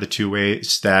the two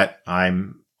ways that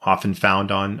I'm often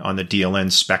found on the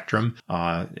DLN spectrum.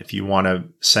 If you want to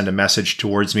send a message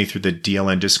towards me through the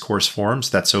DLN discourse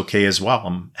forums, that's okay as well.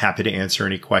 I'm happy to answer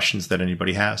any questions that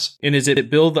anybody has. And is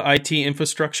it Bill, the IT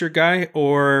infrastructure guy,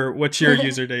 or what's your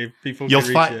username? People can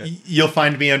reach you. You'll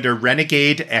find me under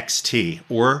Renegade XT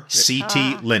or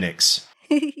CT Linux.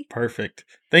 Perfect.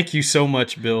 Thank you so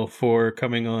much, Bill, for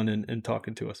coming on and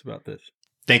talking to us about this.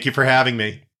 Thank you for having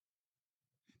me.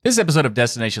 This episode of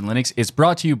Destination Linux is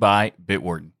brought to you by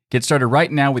Bitwarden. Get started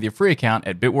right now with your free account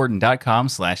at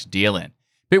bitwarden.com/DLN.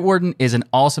 Bitwarden is an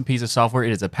awesome piece of software.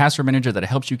 It is a password manager that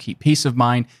helps you keep peace of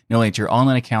mind knowing that your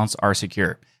online accounts are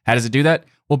secure. How does it do that?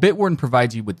 Well, Bitwarden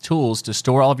provides you with tools to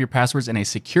store all of your passwords in a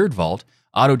secured vault,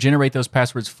 auto-generate those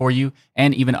passwords for you,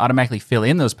 and even automatically fill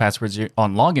in those passwords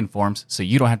on login forms so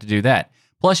you don't have to do that.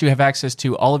 Plus, you have access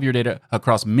to all of your data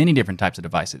across many different types of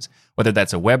devices, whether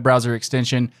that's a web browser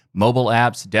extension, mobile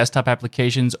apps, desktop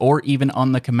applications, or even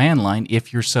on the command line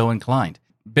if you're so inclined.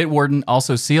 Bitwarden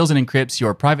also seals and encrypts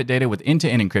your private data with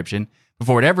end-to-end encryption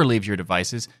before it ever leaves your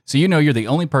devices, so you know you're the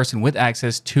only person with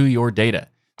access to your data.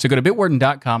 So go to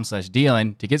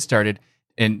bitwarden.com/DLN to get started.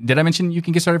 And did I mention you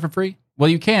can get started for free? Well,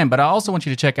 you can, but I also want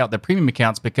you to check out the premium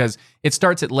accounts because it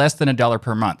starts at less than $1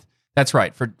 per month. That's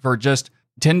right, for just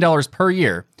 $10 per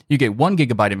year, you get 1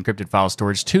 gigabyte of encrypted file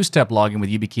storage, 2-step login with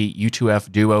YubiKey,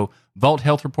 U2F, Duo, Vault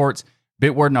Health Reports,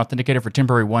 Bitwarden Authenticator for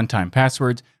temporary one-time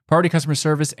passwords, priority customer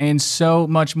service, and so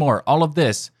much more. All of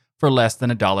this for less than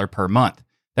 $1 per month.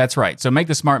 That's right. So make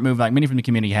the smart move like many from the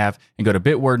community have and go to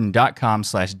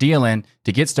bitwarden.com/DLN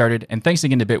to get started. And thanks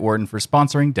again to Bitwarden for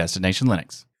sponsoring Destination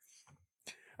Linux.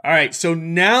 All right, so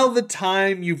now the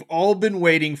time you've all been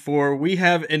waiting for. We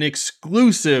have an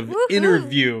exclusive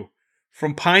interview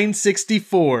from Pine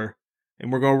 64,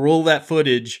 and we're going to roll that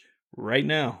footage right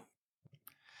now.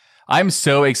 I'm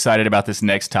so excited about this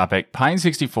next topic. Pine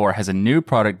 64 has a new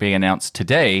product being announced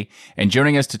today, and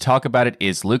joining us to talk about it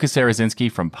is Lucas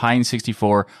Sarazinski from Pine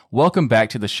 64. Welcome back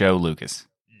to the show, Lucas.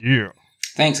 Yeah.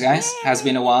 Thanks, guys. Has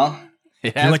been a while.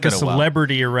 You're like a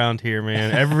celebrity around here,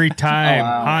 man. Every time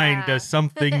Pine does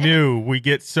something new, we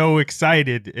get so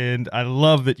excited, and I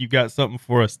love that you got something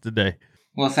for us today.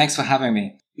 Well, thanks for having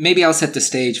me. Maybe I'll set the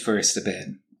stage first a bit.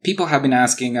 People have been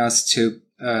asking us to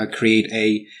create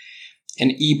an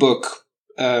ebook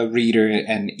reader,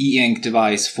 an e-ink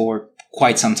device for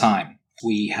quite some time.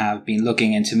 We have been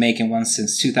looking into making one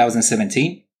since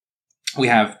 2017. We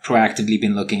have proactively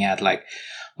been looking at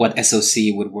what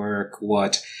SoC would work,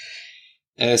 what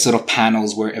sort of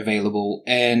panels were available.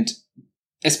 And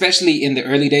especially in the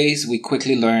early days, we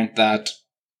quickly learned that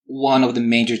one of the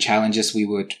major challenges we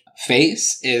would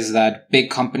face is that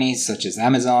big companies such as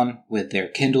Amazon with their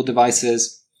Kindle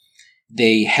devices,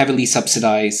 they heavily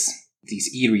subsidize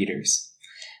these e-readers.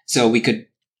 So we could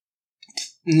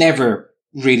never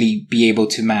really be able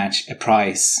to match a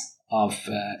price of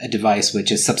a device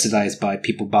which is subsidized by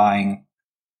people buying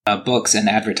books and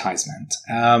advertisement.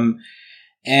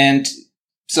 And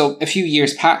so a few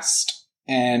years passed,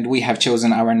 and we have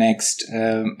chosen our next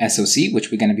SoC,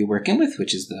 which we're going to be working with,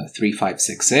 which is the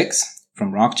 3566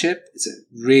 from Rockchip. It's a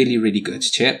really, really good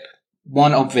chip.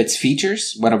 One of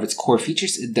its core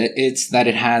features, is that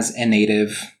it has a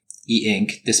native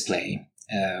e-ink display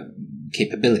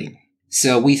capability.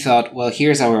 So we thought, well,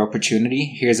 here's our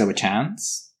opportunity, here's our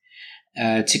chance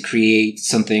to create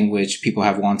something which people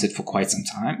have wanted for quite some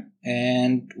time.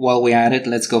 And while we're at it,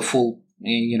 let's go full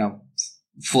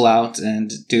out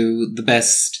and do the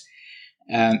best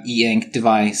e-ink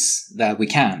device that we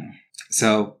can.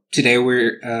 So today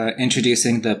we're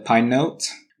introducing the PineNote,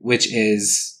 which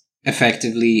is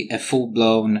effectively a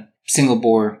full-blown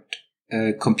single-board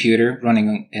computer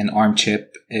running an ARM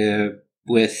chip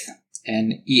with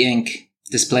an e-ink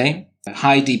display,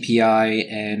 high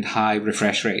DPI, and high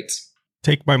refresh rates.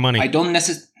 Take my money. I don't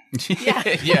necessarily...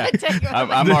 Yeah.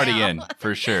 I'm already in,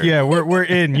 for sure. Yeah, we're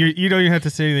in. You don't even have to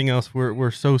say anything else.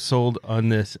 We're so sold on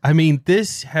this. I mean,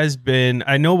 this has been,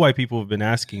 I know why people have been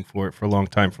asking for it for a long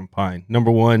time from Pine.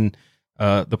 Number one,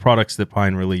 the products that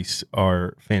Pine release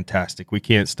are fantastic. We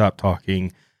can't stop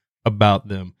talking about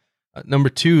them. Number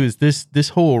two is this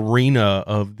whole arena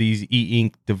of these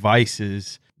e-ink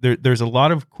devices. There's a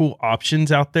lot of cool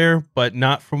options out there, but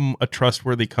not from a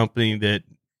trustworthy company that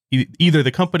either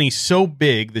the company's so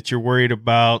big that you're worried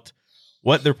about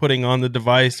what they're putting on the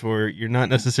device, or you're not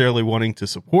necessarily wanting to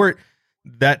support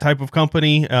that type of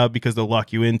company because they'll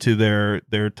lock you into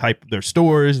their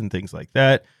stores and things like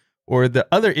that. Or the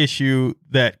other issue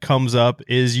that comes up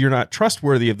is you're not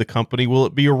trustworthy of the company. Will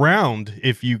it be around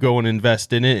if you go and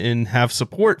invest in it and have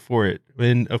support for it?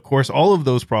 And of course, all of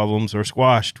those problems are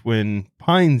squashed when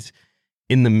Pine's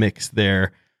in the mix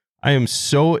there. I am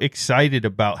so excited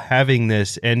about having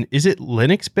this. And is it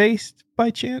Linux based by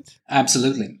chance?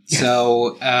 Absolutely.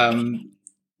 So,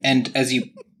 and as you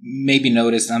maybe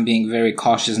noticed, I'm being very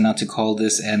cautious not to call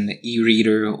this an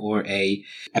e-reader or a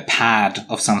pad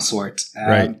of some sort.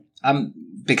 Right.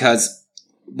 Because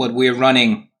what we're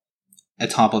running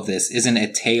atop of this isn't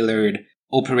a tailored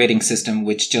operating system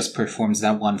which just performs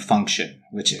that one function,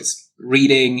 which is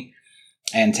reading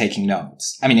and taking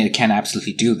notes. I mean, it can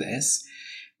absolutely do this,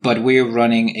 but we're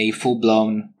running a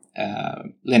full-blown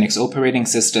Linux operating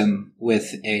system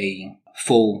with a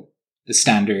full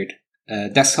standard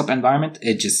desktop environment.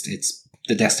 It's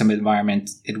the desktop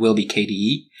environment. It will be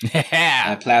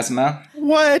KDE Plasma.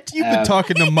 What? You've been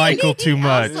talking to Michael too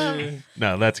much. Awesome.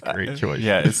 No, that's a great choice.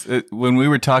 Yeah, when we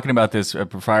were talking about this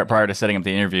prior to setting up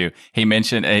the interview, he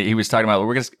mentioned he was talking about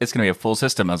it's going to be a full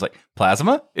system. I was like,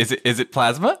 Plasma? Is it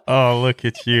Plasma? Oh, look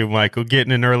at you, Michael,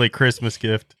 getting an early Christmas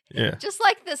gift. Yeah, Just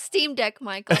like the Steam Deck,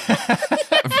 Michael.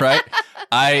 Right?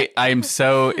 I'm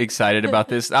so excited about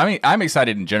this. I mean, I'm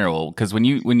excited in general because when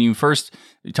you first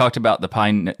talked about the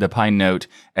PineNote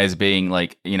as being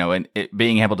like, and it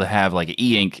being able to have like an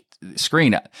e-ink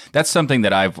screen, that's something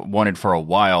that I've wanted for a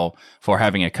while, for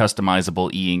having a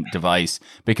customizable e-ink device,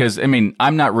 because I mean,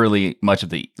 I'm not really much of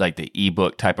the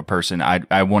ebook type of person.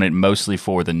 I want it mostly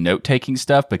for the note-taking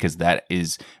stuff because that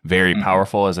is very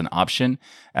powerful as an option.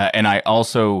 And I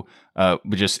also was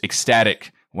just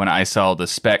ecstatic when I saw the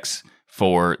specs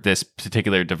for this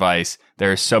particular device.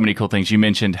 There are so many cool things. You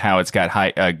mentioned how it's got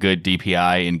good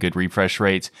DPI and good refresh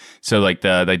rates. So like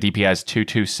the DPI is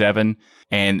 227,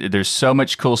 and there's so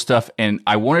much cool stuff. And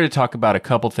I wanted to talk about a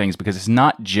couple things because it's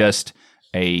not just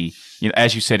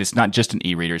as you said, it's not just an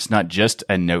e-reader. It's not just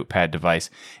a notepad device.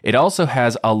 It also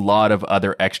has a lot of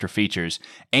other extra features,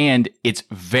 and it's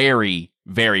very,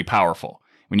 very powerful.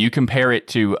 When you compare it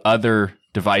to other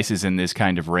devices in this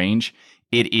kind of range,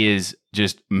 it is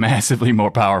just massively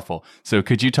more powerful. So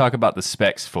could you talk about the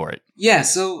specs for it? Yeah,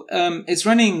 so it's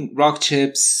running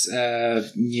Rockchip's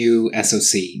new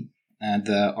SoC,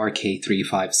 the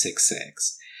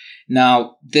RK3566.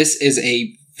 Now, this is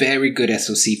a very good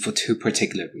SoC for two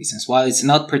particular reasons. While it's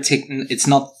not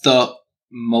the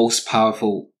most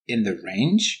powerful in the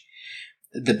range,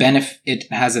 it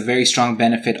has a very strong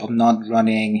benefit of not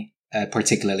running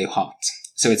particularly hot.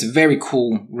 So it's a very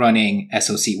cool running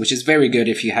SoC, which is very good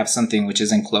if you have something which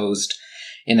is enclosed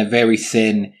in a very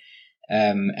thin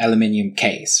aluminum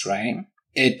case, right?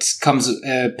 It comes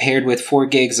paired with 4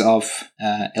 gigs of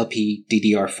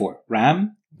LPDDR4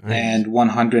 RAM and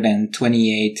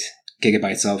 128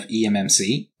 gigabytes of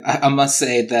eMMC. I must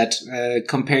say that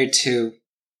compared to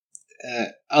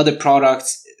other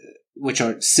products which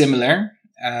are similar,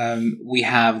 we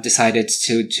have decided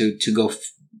to go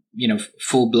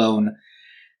full blown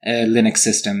Linux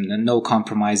system. No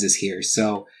compromises here.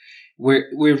 So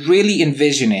we're really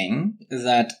envisioning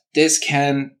that this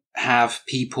can have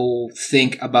people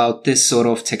think about this sort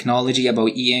of technology, about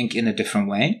e-ink in a different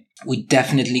way. We're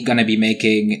definitely going to be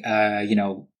making,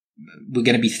 we're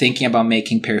going to be thinking about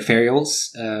making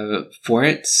peripherals for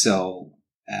it. So,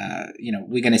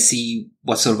 we're going to see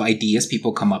what sort of ideas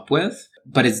people come up with.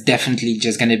 But it's definitely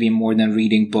just going to be more than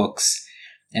reading books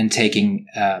and taking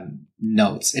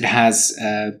notes. It has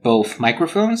both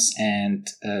microphones and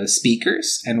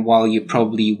speakers. And while you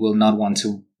probably will not want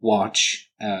to watch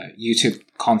YouTube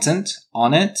content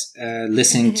on it,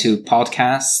 listening to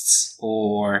podcasts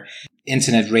or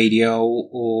internet radio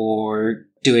or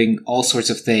doing all sorts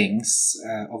of things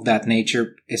of that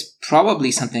nature is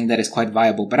probably something that is quite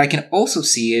viable. But I can also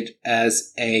see it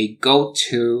as a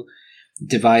go-to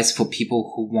device for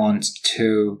people who want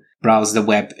to browse the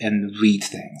web and read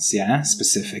things,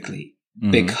 specifically. Mm-hmm.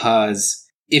 Because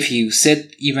if you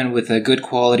sit even with a good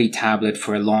quality tablet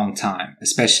for a long time,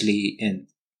 especially in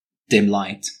dim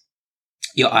light,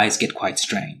 your eyes get quite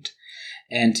strained.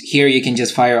 And here you can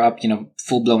just fire up,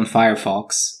 full-blown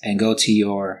Firefox and go to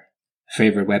your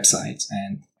favorite website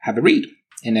and have a read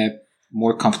in a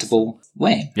more comfortable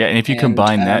way. Yeah, and if you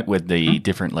combine that with the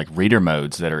different reader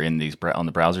modes that are in these on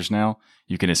the browsers now,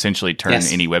 you can essentially turn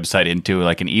any website into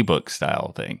an ebook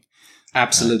style thing.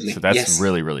 Absolutely. So that's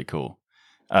really, really cool.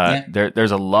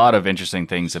 There's a lot of interesting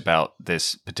things about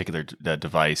this particular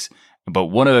device, but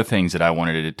one of the things that I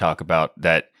wanted to talk about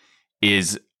that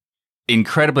is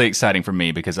incredibly exciting for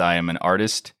me because I am an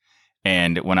artist.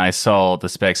 And when I saw the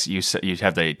specs, you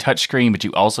have the touch screen, but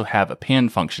you also have a pen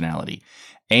functionality.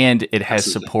 And it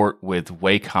has support with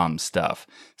Wacom stuff.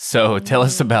 So tell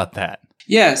us about that.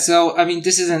 Yeah, so,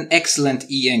 this is an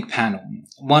excellent e-ink panel.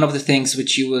 One of the things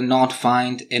which you will not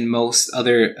find in most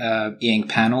other e-ink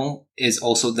panel is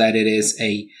also that it is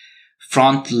a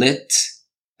front-lit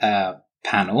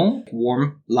panel,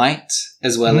 warm light,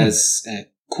 as well as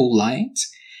cool light.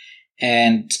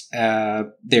 And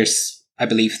there's, I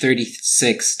believe,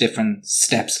 36 different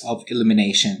steps of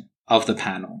illumination of the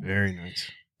panel. Very nice.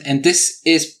 And this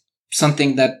is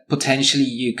something that potentially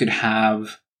you could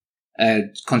have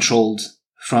controlled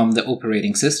from the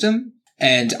operating system.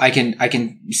 And I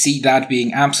can see that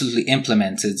being absolutely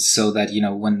implemented so that,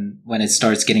 when it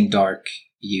starts getting dark,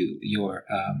 your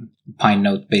Pine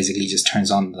Note basically just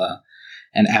turns on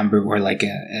an amber or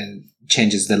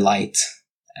changes the light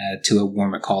to a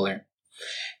warmer color.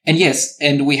 And yes,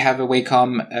 and we have a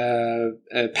Wacom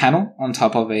panel on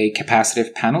top of a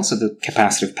capacitive panel. So the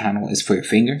capacitive panel is for your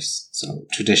fingers, so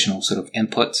traditional sort of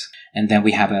input. And then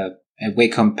we have a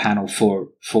Wacom panel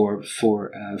for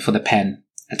the pen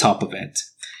atop of it.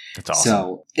 That's awesome.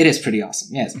 So it is pretty awesome.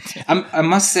 Yes, I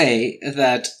must say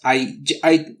that I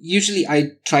usually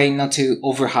try not to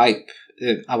overhype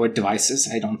our devices.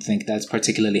 I don't think that's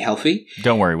particularly healthy.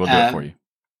 Don't worry, we'll do it for you.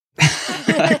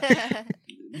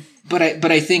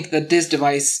 But I think that this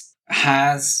device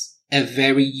has a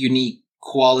very unique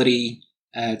quality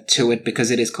to it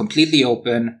because it is completely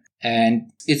open,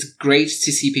 and it's great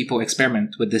to see people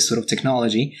experiment with this sort of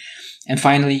technology. And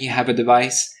finally, you have a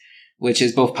device which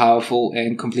is both powerful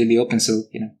and completely open. So,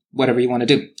 whatever you want to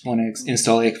do, want to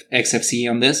install XFCE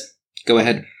on this, go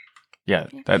ahead. Yeah,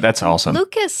 that's awesome.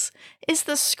 Lucas, is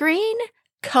the screen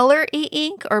color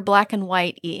e-ink or black and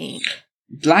white e-ink?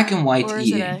 Black and white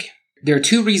e-ink. There are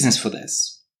two reasons for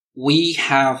this. We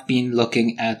have been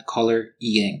looking at color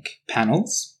e-ink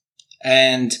panels,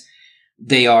 and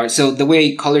so the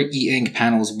way color e-ink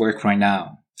panels work right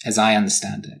now, as I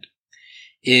understand it,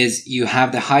 is you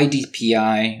have the high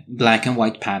DPI black and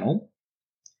white panel,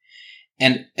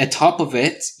 and atop of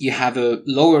it, you have a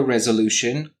lower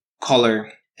resolution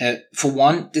color. For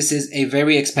one, this is a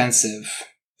very expensive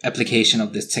application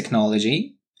of this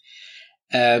technology.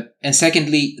 And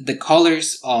secondly, the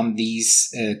colors on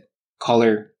these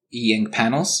color e-ink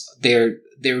panels, they're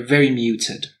very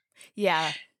muted.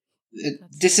 Yeah.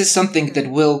 This is something that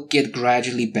will get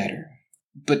gradually better.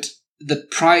 But the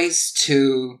price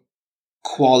to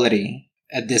quality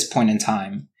at this point in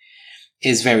time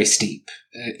is very steep.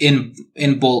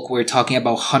 In bulk, we're talking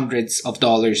about hundreds of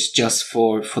dollars just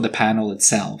for the panel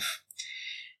itself.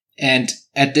 And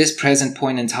at this present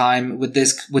point in time,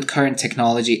 with current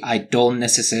technology, I don't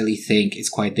necessarily think it's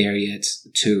quite there yet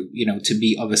to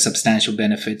be of a substantial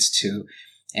benefit to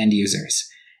end users.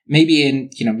 Maybe in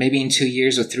 2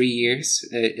 years or 3 years,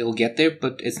 it'll get there,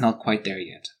 but it's not quite there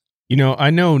yet. I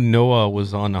know Noah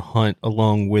was on a hunt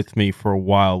along with me for a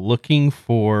while looking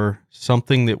for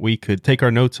something that we could take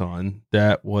our notes on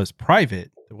that was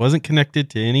private. It wasn't connected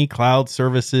to any cloud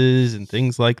services and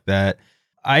things like that.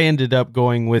 I ended up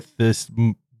going with this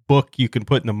book you can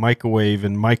put in the microwave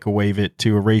and microwave it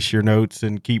to erase your notes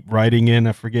and keep writing in.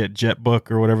 I forget,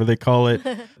 JetBook or whatever they call it.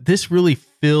 This really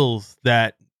fills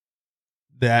that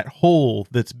hole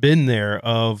that's been there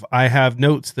of I have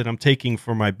notes that I'm taking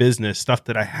for my business, stuff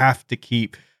that I have to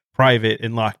keep private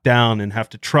and locked down and have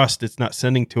to trust it's not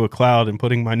sending to a cloud and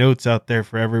putting my notes out there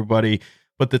for everybody,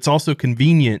 but that's also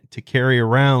convenient to carry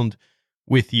around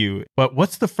with you. But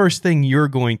what's the first thing you're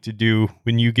going to do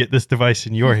when you get this device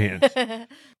in your hands?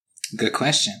 Good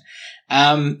question.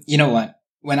 You know what?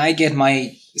 When I get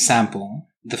my sample,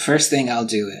 the first thing I'll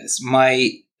do is my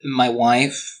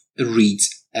wife reads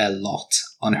a lot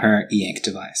on her e-ink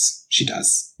device. She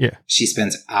does. Yeah. She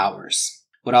spends hours.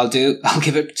 What I'll do, I'll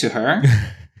give it to her.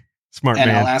 Smart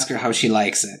and man. I'll ask her how she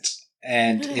likes it.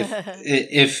 And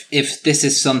if this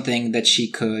is something that she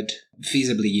could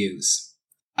feasibly use.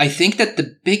 I think that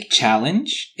the big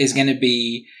challenge is going to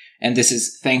be, and this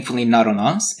is thankfully not on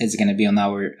us, it's going to be on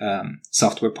our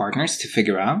software partners to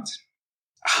figure out,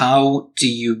 how do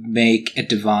you make a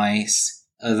device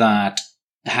that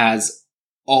has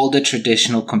all the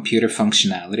traditional computer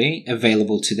functionality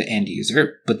available to the end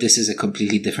user, but this is a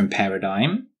completely different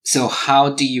paradigm. So how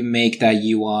do you make that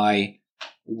UI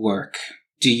work?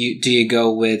 Do you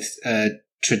go with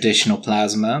traditional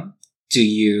Plasma? Do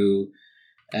you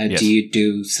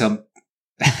do some?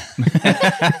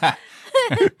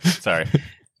 Sorry,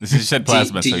 you said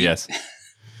Plasma, so yes.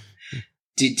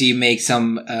 Do you make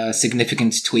some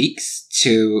significant tweaks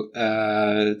to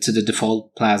the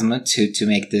default Plasma to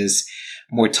make this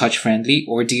more touch friendly,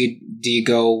 or do you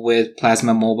go with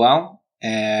Plasma Mobile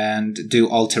and do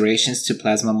alterations to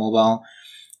Plasma Mobile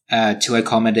to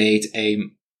accommodate a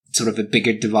sort of a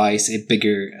bigger device, a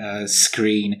bigger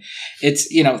screen? It's,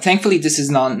 thankfully this is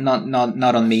not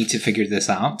on me to figure this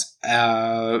out,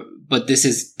 but this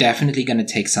is definitely going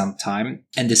to take some time,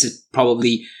 and this is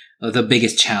probably the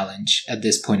biggest challenge at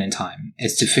this point in time,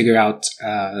 is to figure out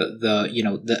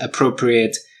the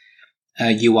appropriate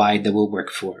UI that will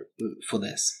work for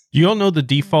this. Do you all know the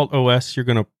default OS you're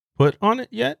going to put on it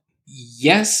yet?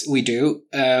 Yes, we do.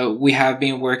 We have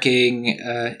been working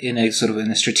in a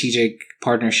strategic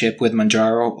partnership with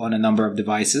Manjaro on a number of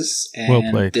devices, and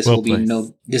well played. This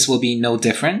will be no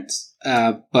different.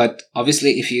 But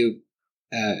obviously, if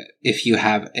you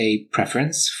have a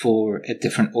preference for a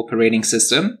different operating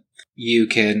system, you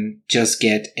can just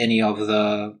get any of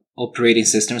the operating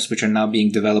systems which are now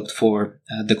being developed for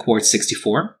the Quartz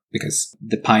 64, because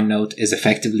the Pine Note is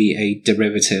effectively a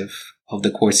derivative of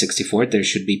the Quartz 64. They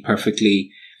should be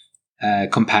perfectly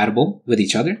compatible with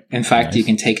each other. In fact, nice. You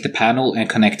can take the panel and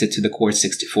connect it to the Quartz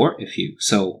 64 if you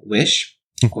so wish,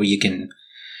 or you can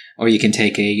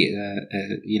take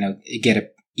get a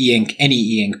any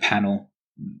e-ink panel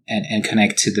and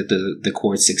connect to the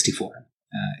Quartz 64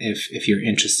 if you're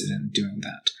interested in doing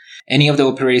that. Any of the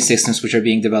operating systems which are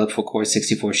being developed for Quartz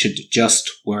 64 should just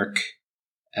work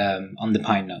on the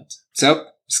Pine Note. So,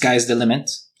 sky's the limit.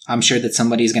 I'm sure that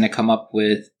somebody is going to come up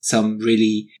with some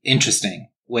really interesting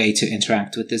way to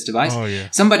interact with this device. Oh, yeah.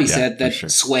 Somebody said that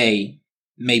Sway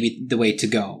may be the way to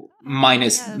go,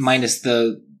 minus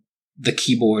the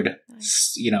keyboard,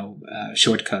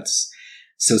 shortcuts.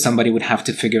 So somebody would have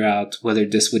to figure out whether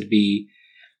this would be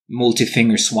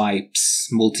multi-finger swipes,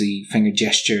 multi-finger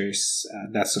gestures,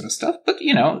 that sort of stuff. But,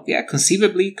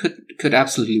 conceivably could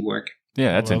absolutely work.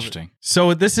 Yeah, that's interesting.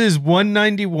 So this is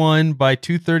 191 by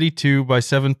 232 by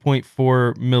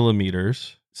 7.4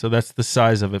 millimeters. So that's the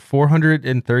size of it.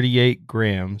 438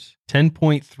 grams,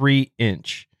 10.3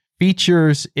 inch.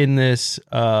 Features in this,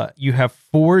 you have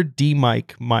 4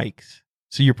 D-mic mics.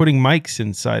 So you're putting mics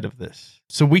inside of this.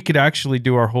 So we could actually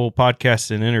do our whole podcast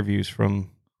and interviews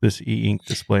from this e-ink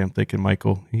display, I'm thinking,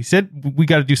 Michael. He said we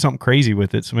got to do something crazy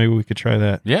with it, so maybe we could try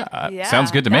that. Yeah,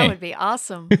 sounds good to me. That would be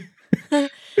awesome.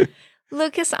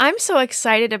 Lucas, I'm so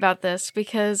excited about this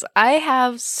because I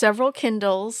have several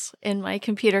Kindles in my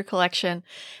computer collection,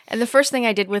 and the first thing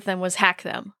I did with them was hack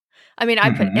them. I mean, I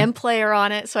put MPlayer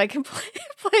on it so I can play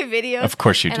videos. Of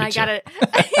course you did. And I got it.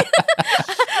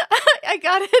 I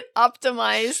got it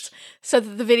optimized so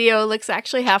that the video looks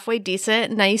actually halfway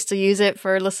decent, and I used to use it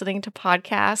for listening to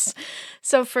podcasts.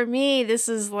 So for me, this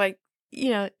is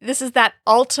this is that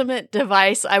ultimate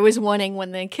device I was wanting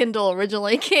when the Kindle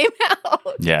originally came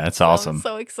out. Yeah, it's awesome. I'm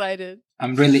so excited.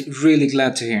 I'm really, really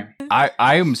glad to hear.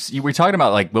 We're talking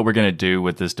about like what we're going to do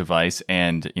with this device,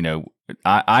 and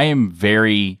I'm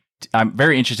very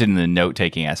interested in the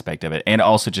note-taking aspect of it, and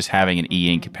also just having an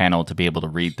e-ink panel to be able to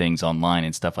read things online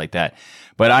and stuff like that.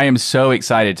 But I am so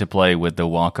excited to play with the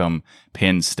Wacom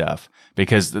pen stuff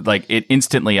because,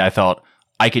 instantly I thought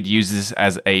I could use this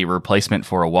as a replacement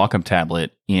for a Wacom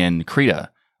tablet in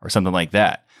Krita or something like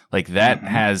that. Like that Mhm.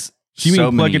 has Do you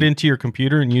so mean plug many. it into your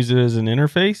computer and use it as an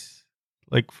interface?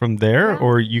 Like from there? Yeah.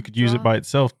 Or you could use it Draw. by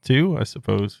itself too, I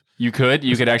suppose. You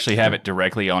could actually have it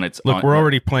directly on its. Look, on, we're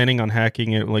already planning on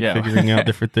hacking it, like Yeah. figuring out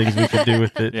different things we could do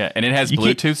with it. Yeah, and it has You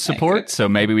can't- Bluetooth support, so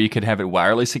maybe we could have it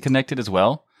wirelessly connected as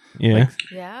well. Yeah.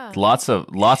 Yeah. Lots of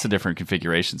different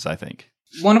configurations, I think.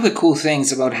 One of the cool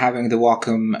things about having the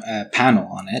Wacom panel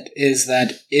on it is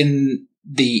that in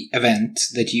the event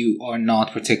that you are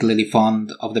not particularly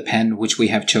fond of the pen which we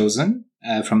have chosen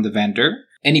from the vendor,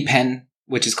 any pen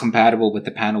which is compatible with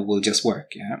the panel will just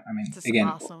work. Yeah, I mean, This is again,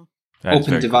 awesome. That is open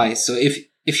very device. So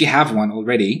if you have one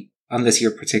already, unless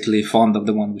you're particularly fond of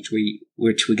the one which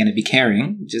we're going to be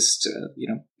carrying, just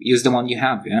use the one you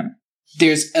have. Yeah,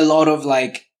 there's a lot of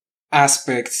like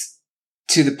aspects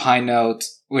to the Pi Note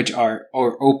which are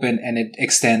open, and it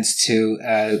extends to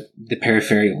the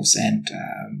peripherals and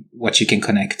what you can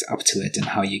connect up to it and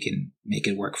how you can make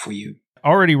it work for you.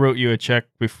 Already wrote you a check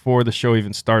before the show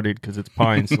even started because it's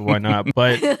Pine, so why not?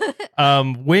 But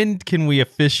when can we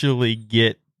officially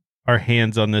get our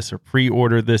hands on this or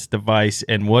pre-order this device,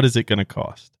 and what is it going to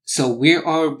cost? So we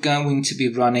are going to be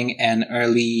running an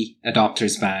early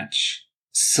adopters batch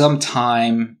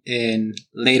sometime in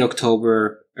late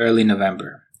October, early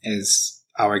November is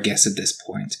our guess at this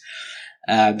point.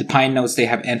 The Pine Notes, they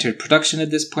have entered production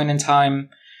at this point in time.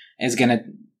 It's going to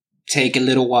take a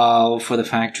little while for the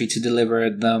factory to deliver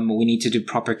them. We need to do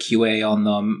proper QA on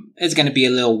them. It's going to be a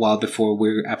little while before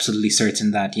we're absolutely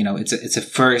certain that, it's a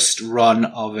first run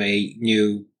of a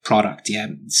new product. Yeah.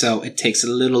 So it takes a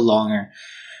little longer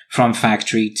from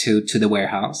factory to the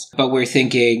warehouse. But we're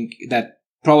thinking that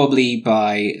probably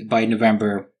by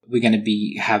November, we're going to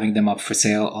be having them up for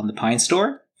sale on the Pine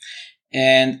Store.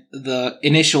 And the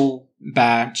initial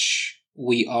batch,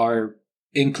 we are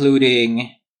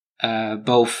including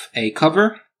both a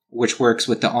cover, which works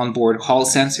with the onboard Hall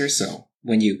sensor. So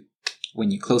when you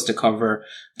close the cover,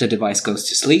 the device goes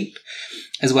to sleep,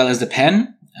 as well as the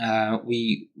pen.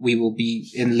 We will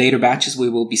be in later batches. We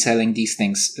will be selling these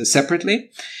things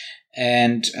separately,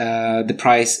 and the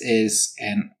price is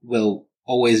and will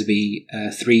always be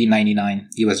 $3.99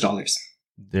 US.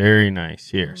 Very nice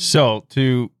here. So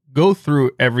to go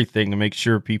through everything to make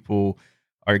sure people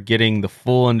are getting the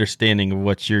full understanding of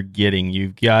what you're getting,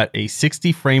 you've got a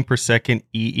 60 frame per second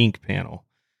e-ink panel,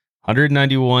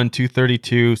 191,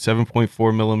 232,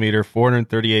 7.4 millimeter,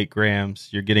 438 grams.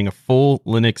 You're getting a full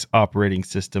Linux operating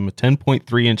system, a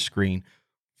 10.3 inch screen,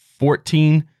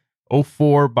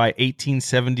 1404 by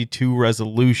 1872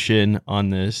 resolution on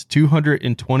this,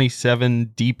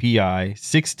 227 DPI,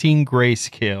 16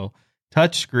 grayscale,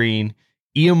 touchscreen,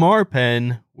 EMR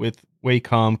pen with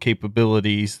Wacom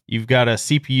capabilities. You've got a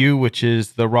CPU, which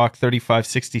is the ROC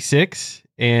 3566,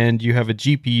 and you have a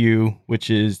GPU, which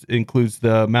includes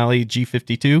the Mali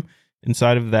G52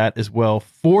 inside of that as well.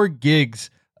 4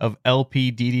 gigs of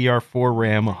LPDDR4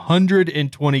 RAM,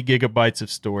 120 gigabytes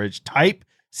of storage, Type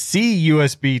C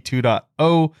USB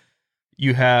 2.0.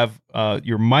 You have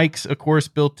your mics, of course,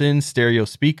 built in, stereo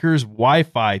speakers,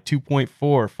 Wi-Fi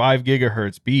 2.4, 5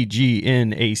 gigahertz,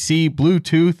 BGNAC,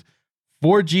 Bluetooth,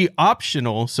 4G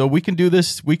optional. So we can do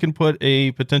this. We can put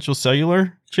a potential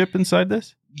cellular chip inside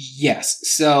this? Yes.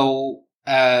 So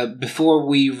before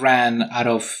we ran out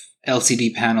of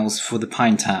LCD panels for the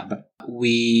Pine Tab,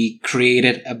 we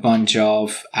created a bunch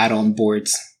of add-on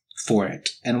boards for it.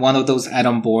 And one of those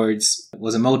add-on boards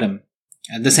was a modem.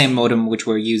 The same modem which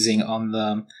we're using on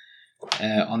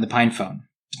the Pine phone.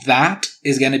 That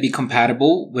is going to be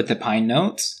compatible with the Pine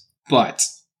Note, but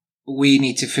we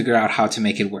need to figure out how to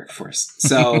make it work first.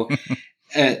 So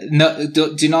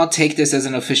do not take this as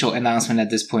an official announcement at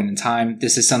this point in time.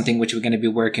 This is something which we're going to be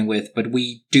working with, but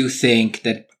we do think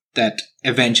that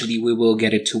eventually we will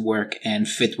get it to work and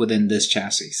fit within this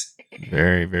chassis.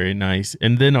 Very, very nice.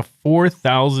 And then a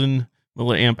 4,000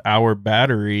 milliamp hour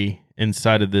battery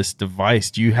inside of this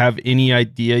device. Do you have any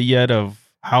idea yet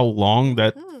of how long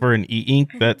that for an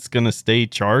e-ink that's going to stay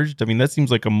charged? I mean, that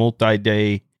seems like a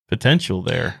multi-day potential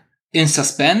there. In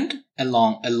suspend, a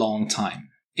long time.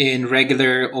 In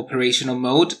regular operational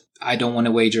mode, I don't want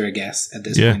to wager a guess at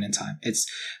this point in time. It's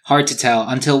hard to tell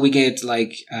until we get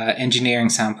engineering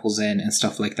samples in and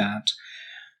stuff like that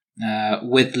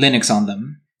with Linux on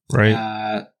them.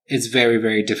 Right. It's very,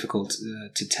 very difficult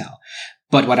to tell.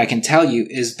 But what I can tell you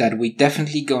is that we're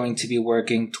definitely going to be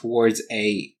working towards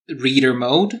a reader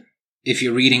mode. If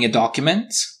you're reading a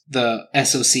document, the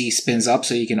SoC spins up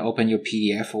so you can open your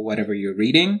PDF or whatever you're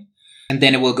reading, and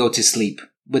then it will go to sleep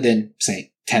within,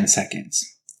 say, 10 seconds.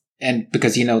 And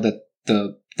because you know that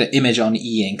the image on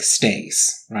e-ink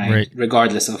stays, right?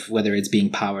 Regardless of whether it's being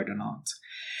powered or not.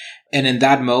 And in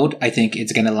that mode, I think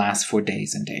it's going to last for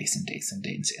days and days and days and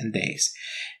days and days.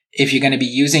 If you're going to be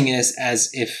using this as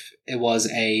if it was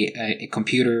a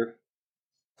computer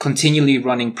continually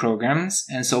running programs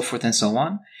and so forth and so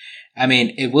on, I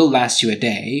mean, it will last you a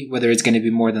day. Whether it's going to be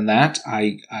more than that,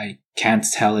 I can't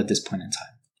tell at this point in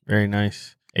time. Very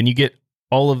nice. And you get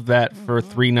all of that for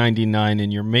 $3.99,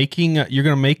 and you're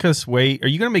going to make us wait. Are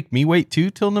you going to make me wait too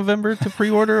till November to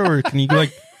pre-order, or can you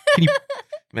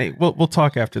we'll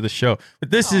talk after the show.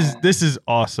 But this is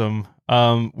awesome.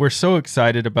 We're so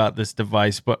excited about this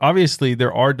device, but obviously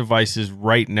there are devices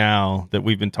right now that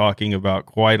we've been talking about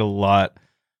quite a lot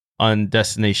on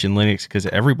Destination Linux because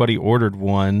everybody ordered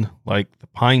one, like the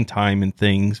Pine Time and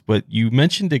things. But you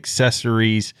mentioned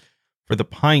accessories for the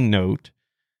Pine Note.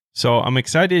 So I'm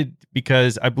excited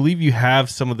because I believe you have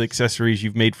some of the accessories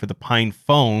you've made for the Pine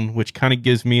Phone, which kind of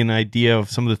gives me an idea of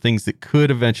some of the things that could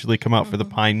eventually come out for the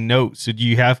Pine Note. So do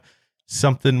you have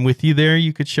something with you there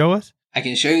you could show us? I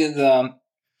can show you the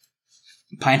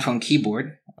Pine Phone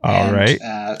keyboard. All right.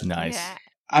 Nice. Yeah.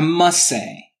 I must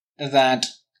say that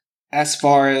as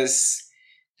far as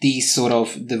these sort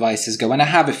of devices go, and I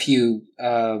have a few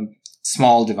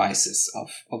small devices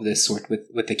of this sort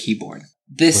with the keyboard.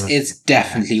 This is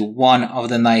definitely one of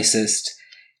the nicest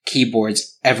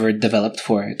keyboards ever developed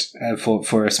for it,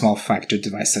 for a small factor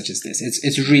device such as this.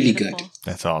 It's really Beautiful. good.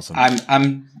 That's awesome.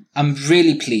 I'm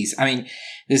really pleased. I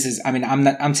mean,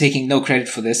 I'm taking no credit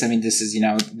for this. I mean, this is,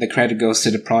 the credit goes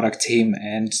to the product team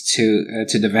and to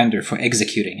the vendor for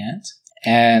executing it.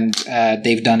 And,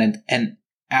 they've done an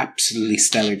absolutely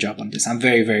stellar job on this. I'm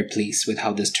very, very pleased with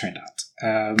how this turned out.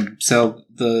 So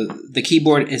the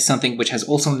keyboard is something which has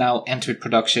also now entered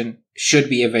production, should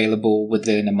be available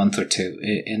within a month or two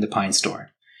in the Pine store.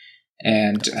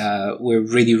 And, we're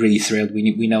really, really thrilled.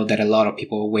 We know that a lot of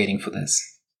people are waiting for this.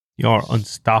 You are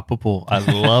unstoppable. I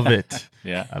love it.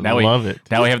 Yeah. I love it.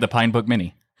 Now we have the Pinebook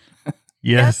Mini.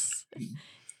 Yes.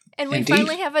 And we Indeed.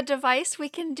 finally have a device we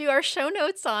can do our show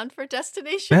notes on for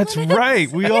Destination That's Linux.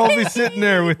 right. We all be sitting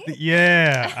there with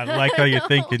I like how you're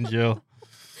thinking, Jill.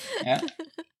 Yeah.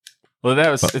 Well,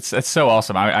 it's so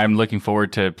awesome. I'm looking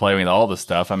forward to playing with all the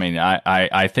stuff. I mean,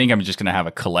 I think I'm just going to have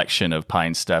a collection of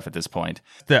Pine stuff at this point.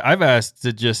 That I've asked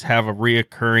to just have a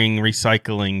reoccurring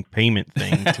recycling payment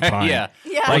thing to Pine. Yeah.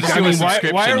 Like, I do a mean,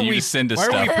 subscription why are and you we just send us why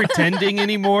are we stuff. pretending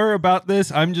anymore about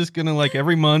this? I'm just gonna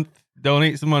every month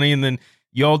donate some money, and then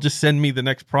y'all just send me the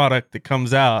next product that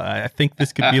comes out. I think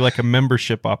this could be like a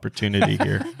membership opportunity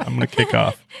here. I'm gonna kick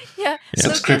off. Yeah.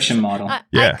 Subscription model. I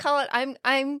Yeah. call it.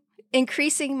 I'm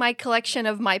increasing my collection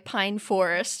of my pine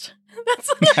forest. That's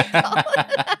what I call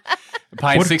it.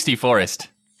 Pine 60 Forest.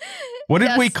 What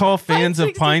did we Yes, call fans Pine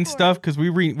of Pine 64. stuff? Because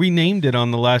we named it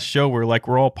on the last show. We're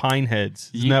we're all Pine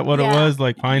heads. Isn't that what it Yeah. was?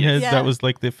 Like Pine heads. Yeah. That was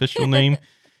like the official name.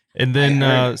 And then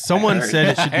I someone heard. said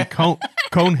it should be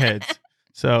cone heads.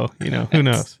 So who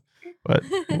knows? But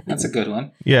That's a good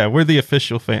one. yeah, we're the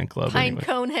official fan club. Pine anyway.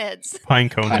 cone heads. Pine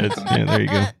cone Pine heads. cone. Yeah, there you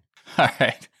go. All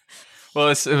right. Well,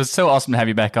 it was so awesome to have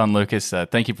you back on, Lucas.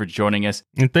 Thank you for joining us.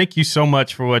 And thank you so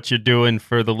much for what you're doing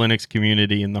for the Linux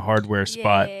community in the hardware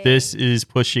spot. Yay. This is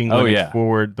pushing Oh, Linux yeah.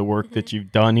 forward, the work that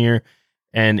you've done here.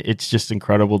 And it's just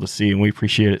incredible to see, and we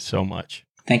appreciate it so much.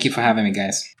 Thank you for having me,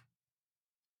 guys.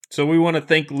 So we want to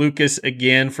thank Lucas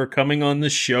again for coming on the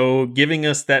show, giving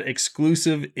us that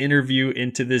exclusive interview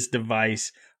into this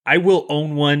device. I will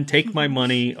own one, take my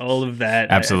money, all of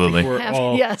that. Absolutely. I think we're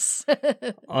all Yes.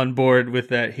 on board with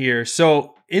that here.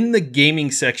 So in the gaming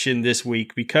section this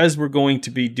week, because we're going to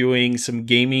be doing some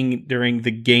gaming during the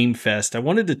Game Fest, I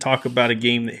wanted to talk about a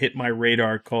game that hit my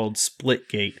radar called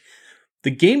Splitgate.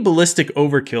 The game Ballistic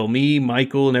Overkill, me,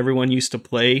 Michael, and everyone used to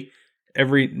play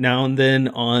every now and then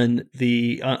on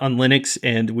Linux,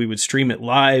 and we would stream it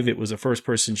live. It was a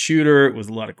first-person shooter. It was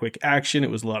a lot of quick action. It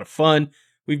was a lot of fun.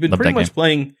 We've been Love pretty that much game.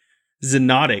 playing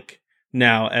Xenotic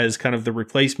now as kind of the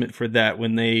replacement for that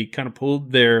when they kind of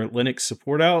pulled their Linux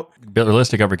support out.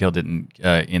 Ballistic Overkill didn't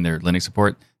end their Linux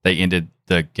support. They ended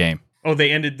the game. Oh,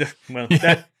 they ended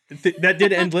that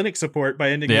did end Linux support by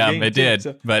ending the game. it too, did.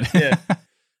 so- But yeah.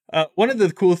 One of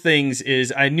the cool things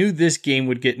is I knew this game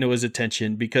would get Noah's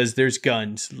attention because there's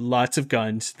guns, lots of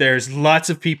guns. There's lots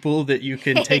of people that you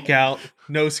can take out,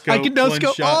 no scope, I can no one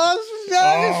scope. shot.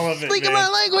 Oh, of it, speaking man. my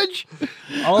language.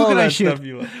 All Who of can I that shoot? stuff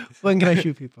you love. When can I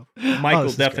shoot people? Michael,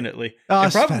 this is great. definitely. Oh, and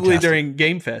this is probably fantastic. during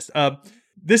Game Fest.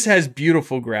 This has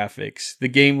beautiful graphics. The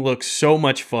game looks so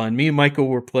much fun. Me and Michael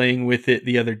were playing with it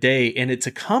the other day, and it's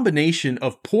a combination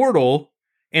of Portal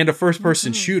and a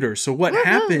first-person shooter. So what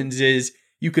happens is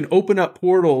you can open up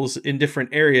portals in different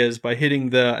areas by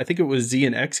hitting I think it was Z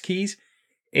and X keys,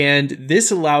 And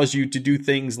this allows you to do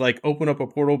things like open up a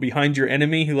portal behind your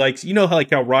enemy who likes, you know,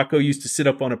 how Rocco used to sit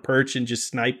up on a perch and just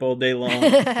snipe all day long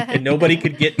and nobody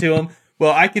could get to him.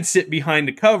 Well, I could sit behind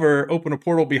a cover, open a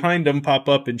portal behind them, pop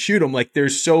up and shoot them. Like,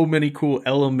 there's so many cool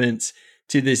elements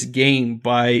to this game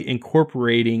by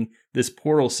incorporating this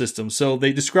portal system. So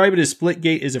they describe it as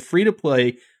Splitgate is a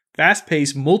free-to-play,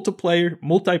 fast-paced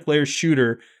multiplayer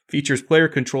shooter, features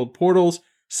player-controlled portals.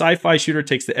 Sci-fi shooter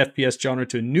takes the FPS genre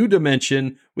to a new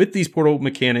dimension with these portal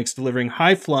mechanics, delivering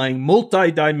high-flying,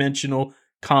 multi-dimensional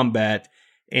combat.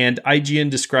 And IGN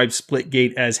describes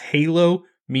Splitgate as Halo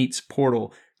meets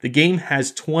Portal. The game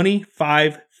has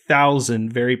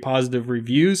 25,000 very positive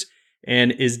reviews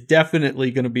and is definitely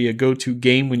going to be a go-to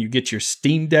game when you get your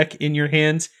Steam Deck in your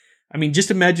hands. I mean, just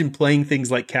imagine playing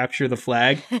things like Capture the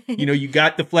Flag. You know, you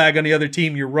got the flag on the other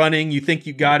team, you're running, you think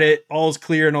you got it, all's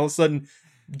clear, and all of a sudden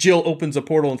Jill opens a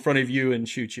portal in front of you and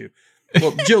shoots you.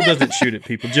 Well, Jill doesn't shoot at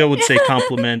people. Jill would say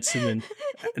compliments and then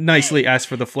nicely ask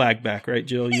for the flag back, right,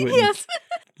 Jill? You wouldn't. Yes.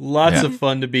 Lots of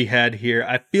fun to be had here.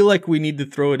 I feel like we need to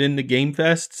throw it into Game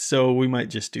Fest, so we might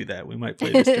just do that. We might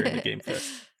play this during the Game Fest.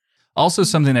 Also,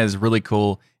 something that is really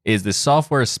cool is the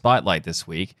software spotlight this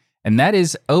week, and that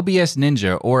is OBS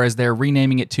Ninja, or as they're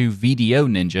renaming it to VDO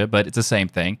Ninja, but it's the same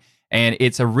thing. And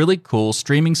it's a really cool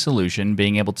streaming solution,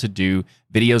 being able to do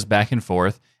videos back and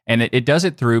forth, and it does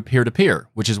it through peer-to-peer,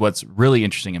 which is what's really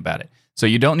interesting about it. So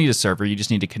you don't need a server, you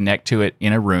just need to connect to it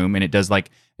in a room, and it does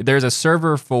there's a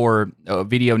server for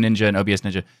VDO Ninja and OBS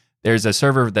Ninja. There's a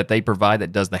server that they provide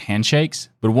that does the handshakes,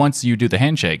 but once you do the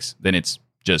handshakes, then it's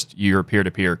just you're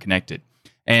peer-to-peer connected.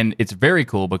 And it's very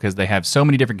cool because they have so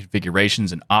many different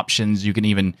configurations and options. You can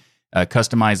even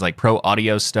customize like pro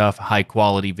audio stuff, high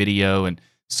quality video, and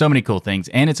so many cool things.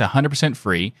 And it's 100%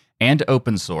 free and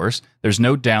open source. There's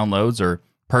no downloads or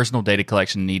personal data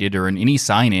collection needed or any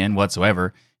sign-in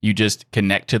whatsoever. You just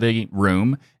connect to the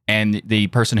room, and the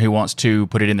person who wants to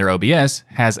put it in their OBS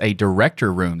has a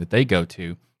director room that they go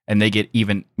to, and they get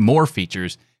even more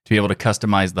features to be able to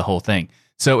customize the whole thing.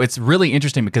 So it's really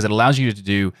interesting because it allows you to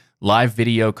do live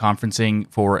video conferencing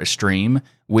for a stream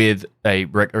with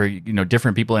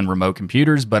different people in remote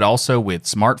computers, but also with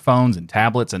smartphones and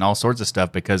tablets and all sorts of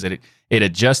stuff, because it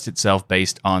adjusts itself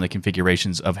based on the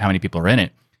configurations of how many people are in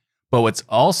it. But what's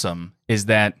awesome is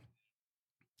that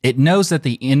it knows that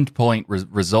the endpoint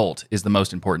result is the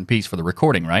most important piece for the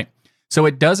recording, right? So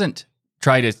it doesn't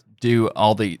try to do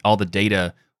all the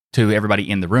data to everybody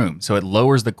in the room. So it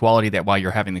lowers the quality that while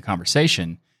you're having the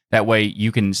conversation, that way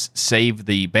you can save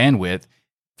the bandwidth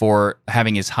for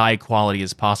having as high quality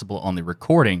as possible on the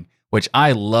recording, which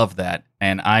I love that.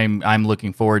 And I'm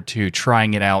looking forward to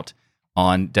trying it out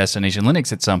on Destination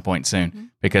Linux at some point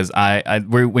soon, because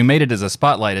we made it as a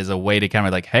spotlight, as a way to kind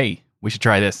of like, hey, we should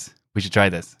try this. We should try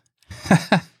this.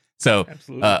 So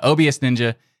OBS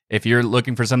Ninja, if you're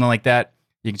looking for something like that,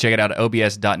 you can check it out at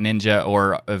obs.ninja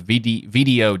or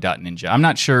vdo.ninja. I'm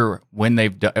not sure when they're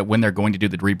going to do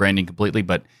the rebranding completely,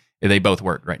 but they both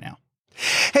work right now.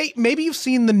 Hey, maybe you've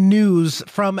seen the news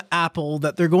from Apple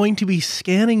that they're going to be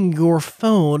scanning your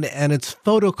phone and its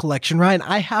photo collection. Ryan,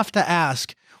 I have to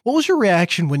ask, what was your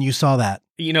reaction when you saw that?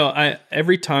 You know,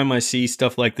 every time I see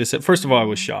stuff like this, first of all, I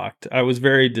was shocked. I was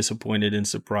very disappointed and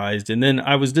surprised. And then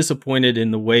I was disappointed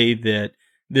in the way that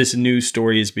this news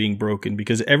story is being broken,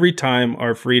 because every time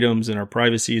our freedoms and our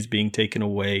privacy is being taken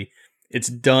away, it's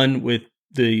done with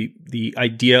the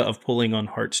idea of pulling on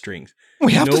heartstrings.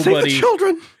 We have to save the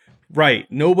children. Right.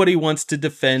 Nobody wants to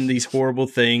defend these horrible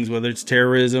things, whether it's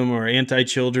terrorism or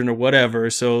anti-children or whatever.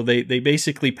 So they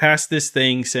basically pass this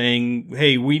thing saying,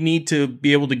 hey, we need to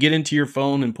be able to get into your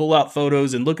phone and pull out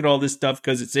photos and look at all this stuff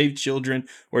because it saves children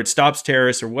or it stops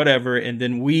terrorists or whatever. And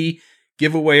then we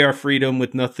give away our freedom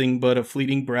with nothing but a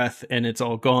fleeting breath, and it's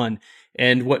all gone.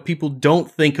 And what people don't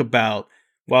think about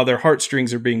while their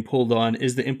heartstrings are being pulled on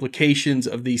is the implications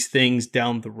of these things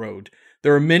down the road.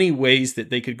 There are many ways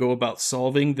that they could go about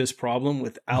solving this problem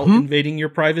without invading your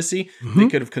privacy. They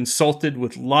could have consulted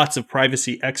with lots of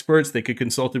privacy experts. They could have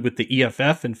consulted with the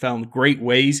EFF and found great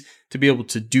ways to be able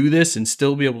to do this and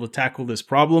still be able to tackle this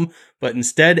problem. But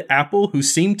instead, Apple, who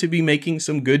seemed to be making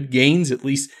some good gains, at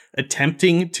least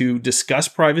attempting to discuss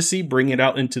privacy, bring it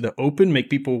out into the open,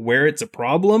 make people aware it's a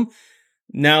problem,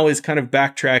 now is kind of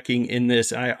backtracking in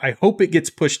this. I hope it gets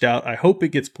pushed out. I hope it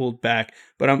gets pulled back,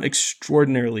 but I'm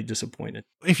extraordinarily disappointed.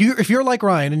 If you're like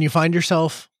Ryan and you find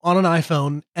yourself on an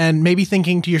iPhone and maybe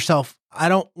thinking to yourself, I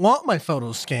don't want my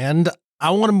photos scanned, I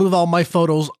want to move all my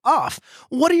photos off.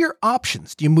 What are your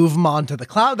options? Do you move them onto the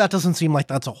cloud? That doesn't seem like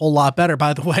that's a whole lot better.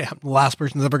 By the way, I'm the last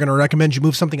person that's ever going to recommend you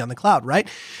move something on the cloud, right?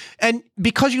 And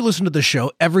because you listen to the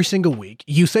show every single week,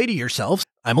 you say to yourself,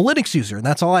 I'm a Linux user and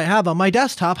that's all I have on my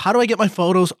desktop. How do I get my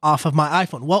photos off of my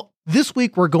iPhone? Well, this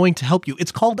week we're going to help you.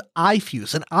 It's called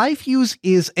iFuse, and iFuse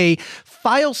is a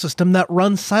file system that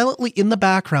runs silently in the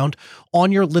background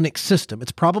on your Linux system.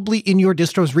 It's probably in your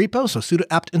distro's repo, so sudo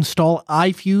apt install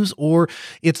iFuse, or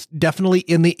it's definitely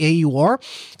in the AUR.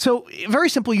 So very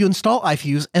simple, you install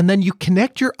iFuse, and then you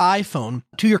connect your iPhone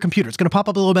to your computer. It's going to pop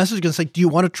up a little message, it's going to say, do you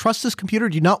want to trust this computer?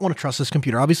 Do you not want to trust this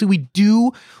computer? Obviously, we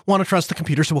do want to trust the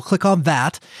computer, so we'll click on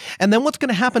that. And then what's going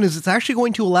to happen is it's actually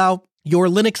going to allow your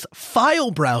Linux file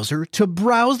browser to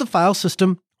browse the file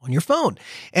system on your phone.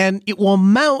 And it will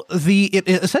mount it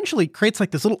essentially creates like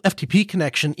this little FTP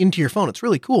connection into your phone. It's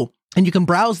really cool. And you can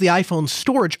browse the iPhone's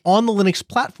storage on the Linux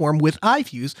platform with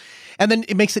iFuse. And then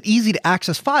it makes it easy to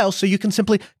access files. So you can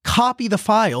simply copy the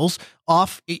files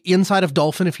off inside of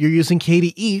Dolphin, if you're using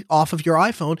KDE, off of your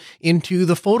iPhone into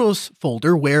the Photos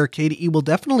folder, where KDE will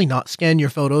definitely not scan your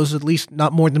photos, at least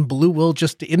not more than Blue will,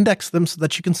 just to index them so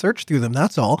that you can search through them.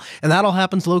 That's all. And that all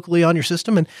happens locally on your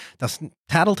system and doesn't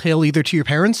tattletale either to your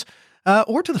parents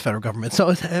or to the federal government. So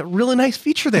it's a really nice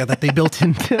feature there that they built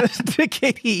into to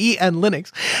KDE and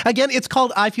Linux. Again, it's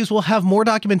called iFuse. We'll have more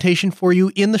documentation for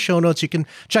you in the show notes. You can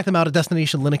check them out at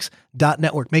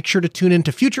destinationlinux.network. Make sure to tune in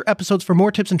to future episodes for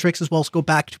more tips and tricks, as well as go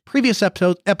back to previous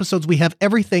episodes. We have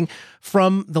everything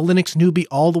from the Linux newbie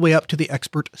all the way up to the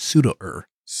expert sudoer.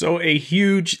 So a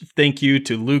huge thank you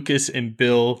to Lucas and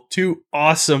Bill, two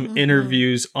awesome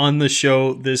interviews on the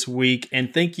show this week.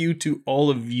 And thank you to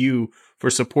all of you for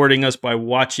supporting us by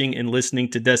watching and listening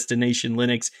to Destination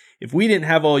Linux. If we didn't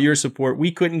have all your support,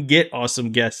 we couldn't get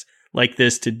awesome guests like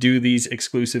this to do these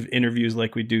exclusive interviews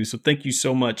like we do. So thank you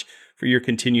so much for your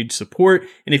continued support.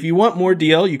 And if you want more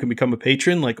DL, you can become a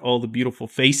patron, like all the beautiful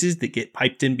faces that get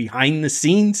piped in behind the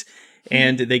scenes,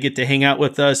 and they get to hang out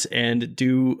with us and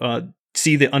do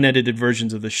see the unedited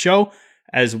versions of the show,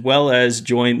 as well as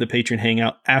join the patron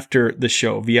hangout after the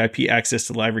show, VIP access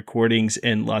to live recordings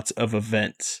and lots of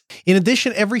events. In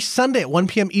addition, every Sunday at 1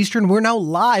 p.m. Eastern, we're now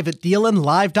live at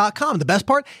dlnlive.com. The best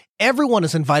part, everyone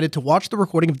is invited to watch the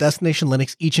recording of Destination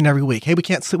Linux each and every week. Hey, we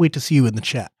can't wait to see you in the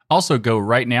chat. Also, go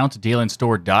right now to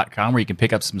dlnstore.com where you can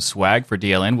pick up some swag for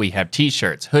DLN. We have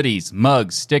t-shirts, hoodies,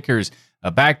 mugs, stickers,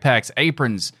 backpacks,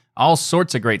 aprons, all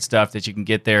sorts of great stuff that you can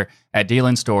get there at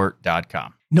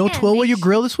dlnstore.com. No Twill while you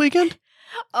grill this weekend?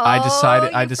 I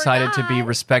decided to be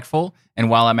respectful, and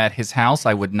while I'm at his house,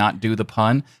 I would not do the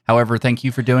pun. However, thank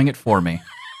you for doing it for me.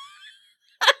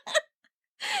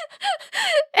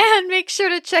 And make sure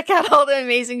to check out all the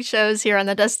amazing shows here on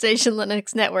the Destination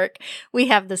Linux Network. We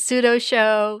have the Sudo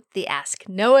Show, the Ask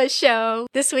Noah Show,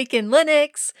 This Week in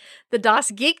Linux, the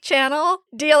DOS Geek Channel,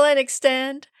 DLN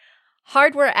Extend,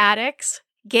 Hardware Addicts,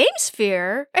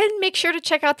 GameSphere, and make sure to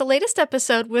check out the latest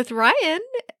episode with Ryan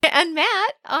and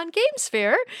Matt on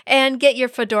GameSphere, and get your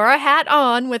Fedora hat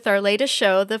on with our latest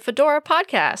show, the Fedora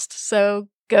Podcast. So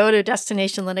go to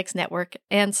Destination Linux Network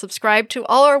and subscribe to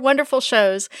all our wonderful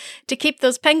shows to keep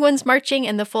those penguins marching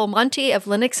in the full Monty of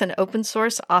Linux and open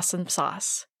source awesome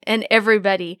sauce. And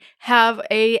everybody, have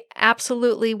a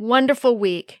absolutely wonderful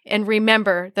week, and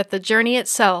remember that the journey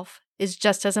itself is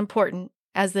just as important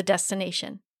as the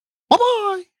destination.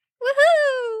 Bye-bye.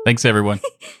 Woohoo! Thanks, everyone.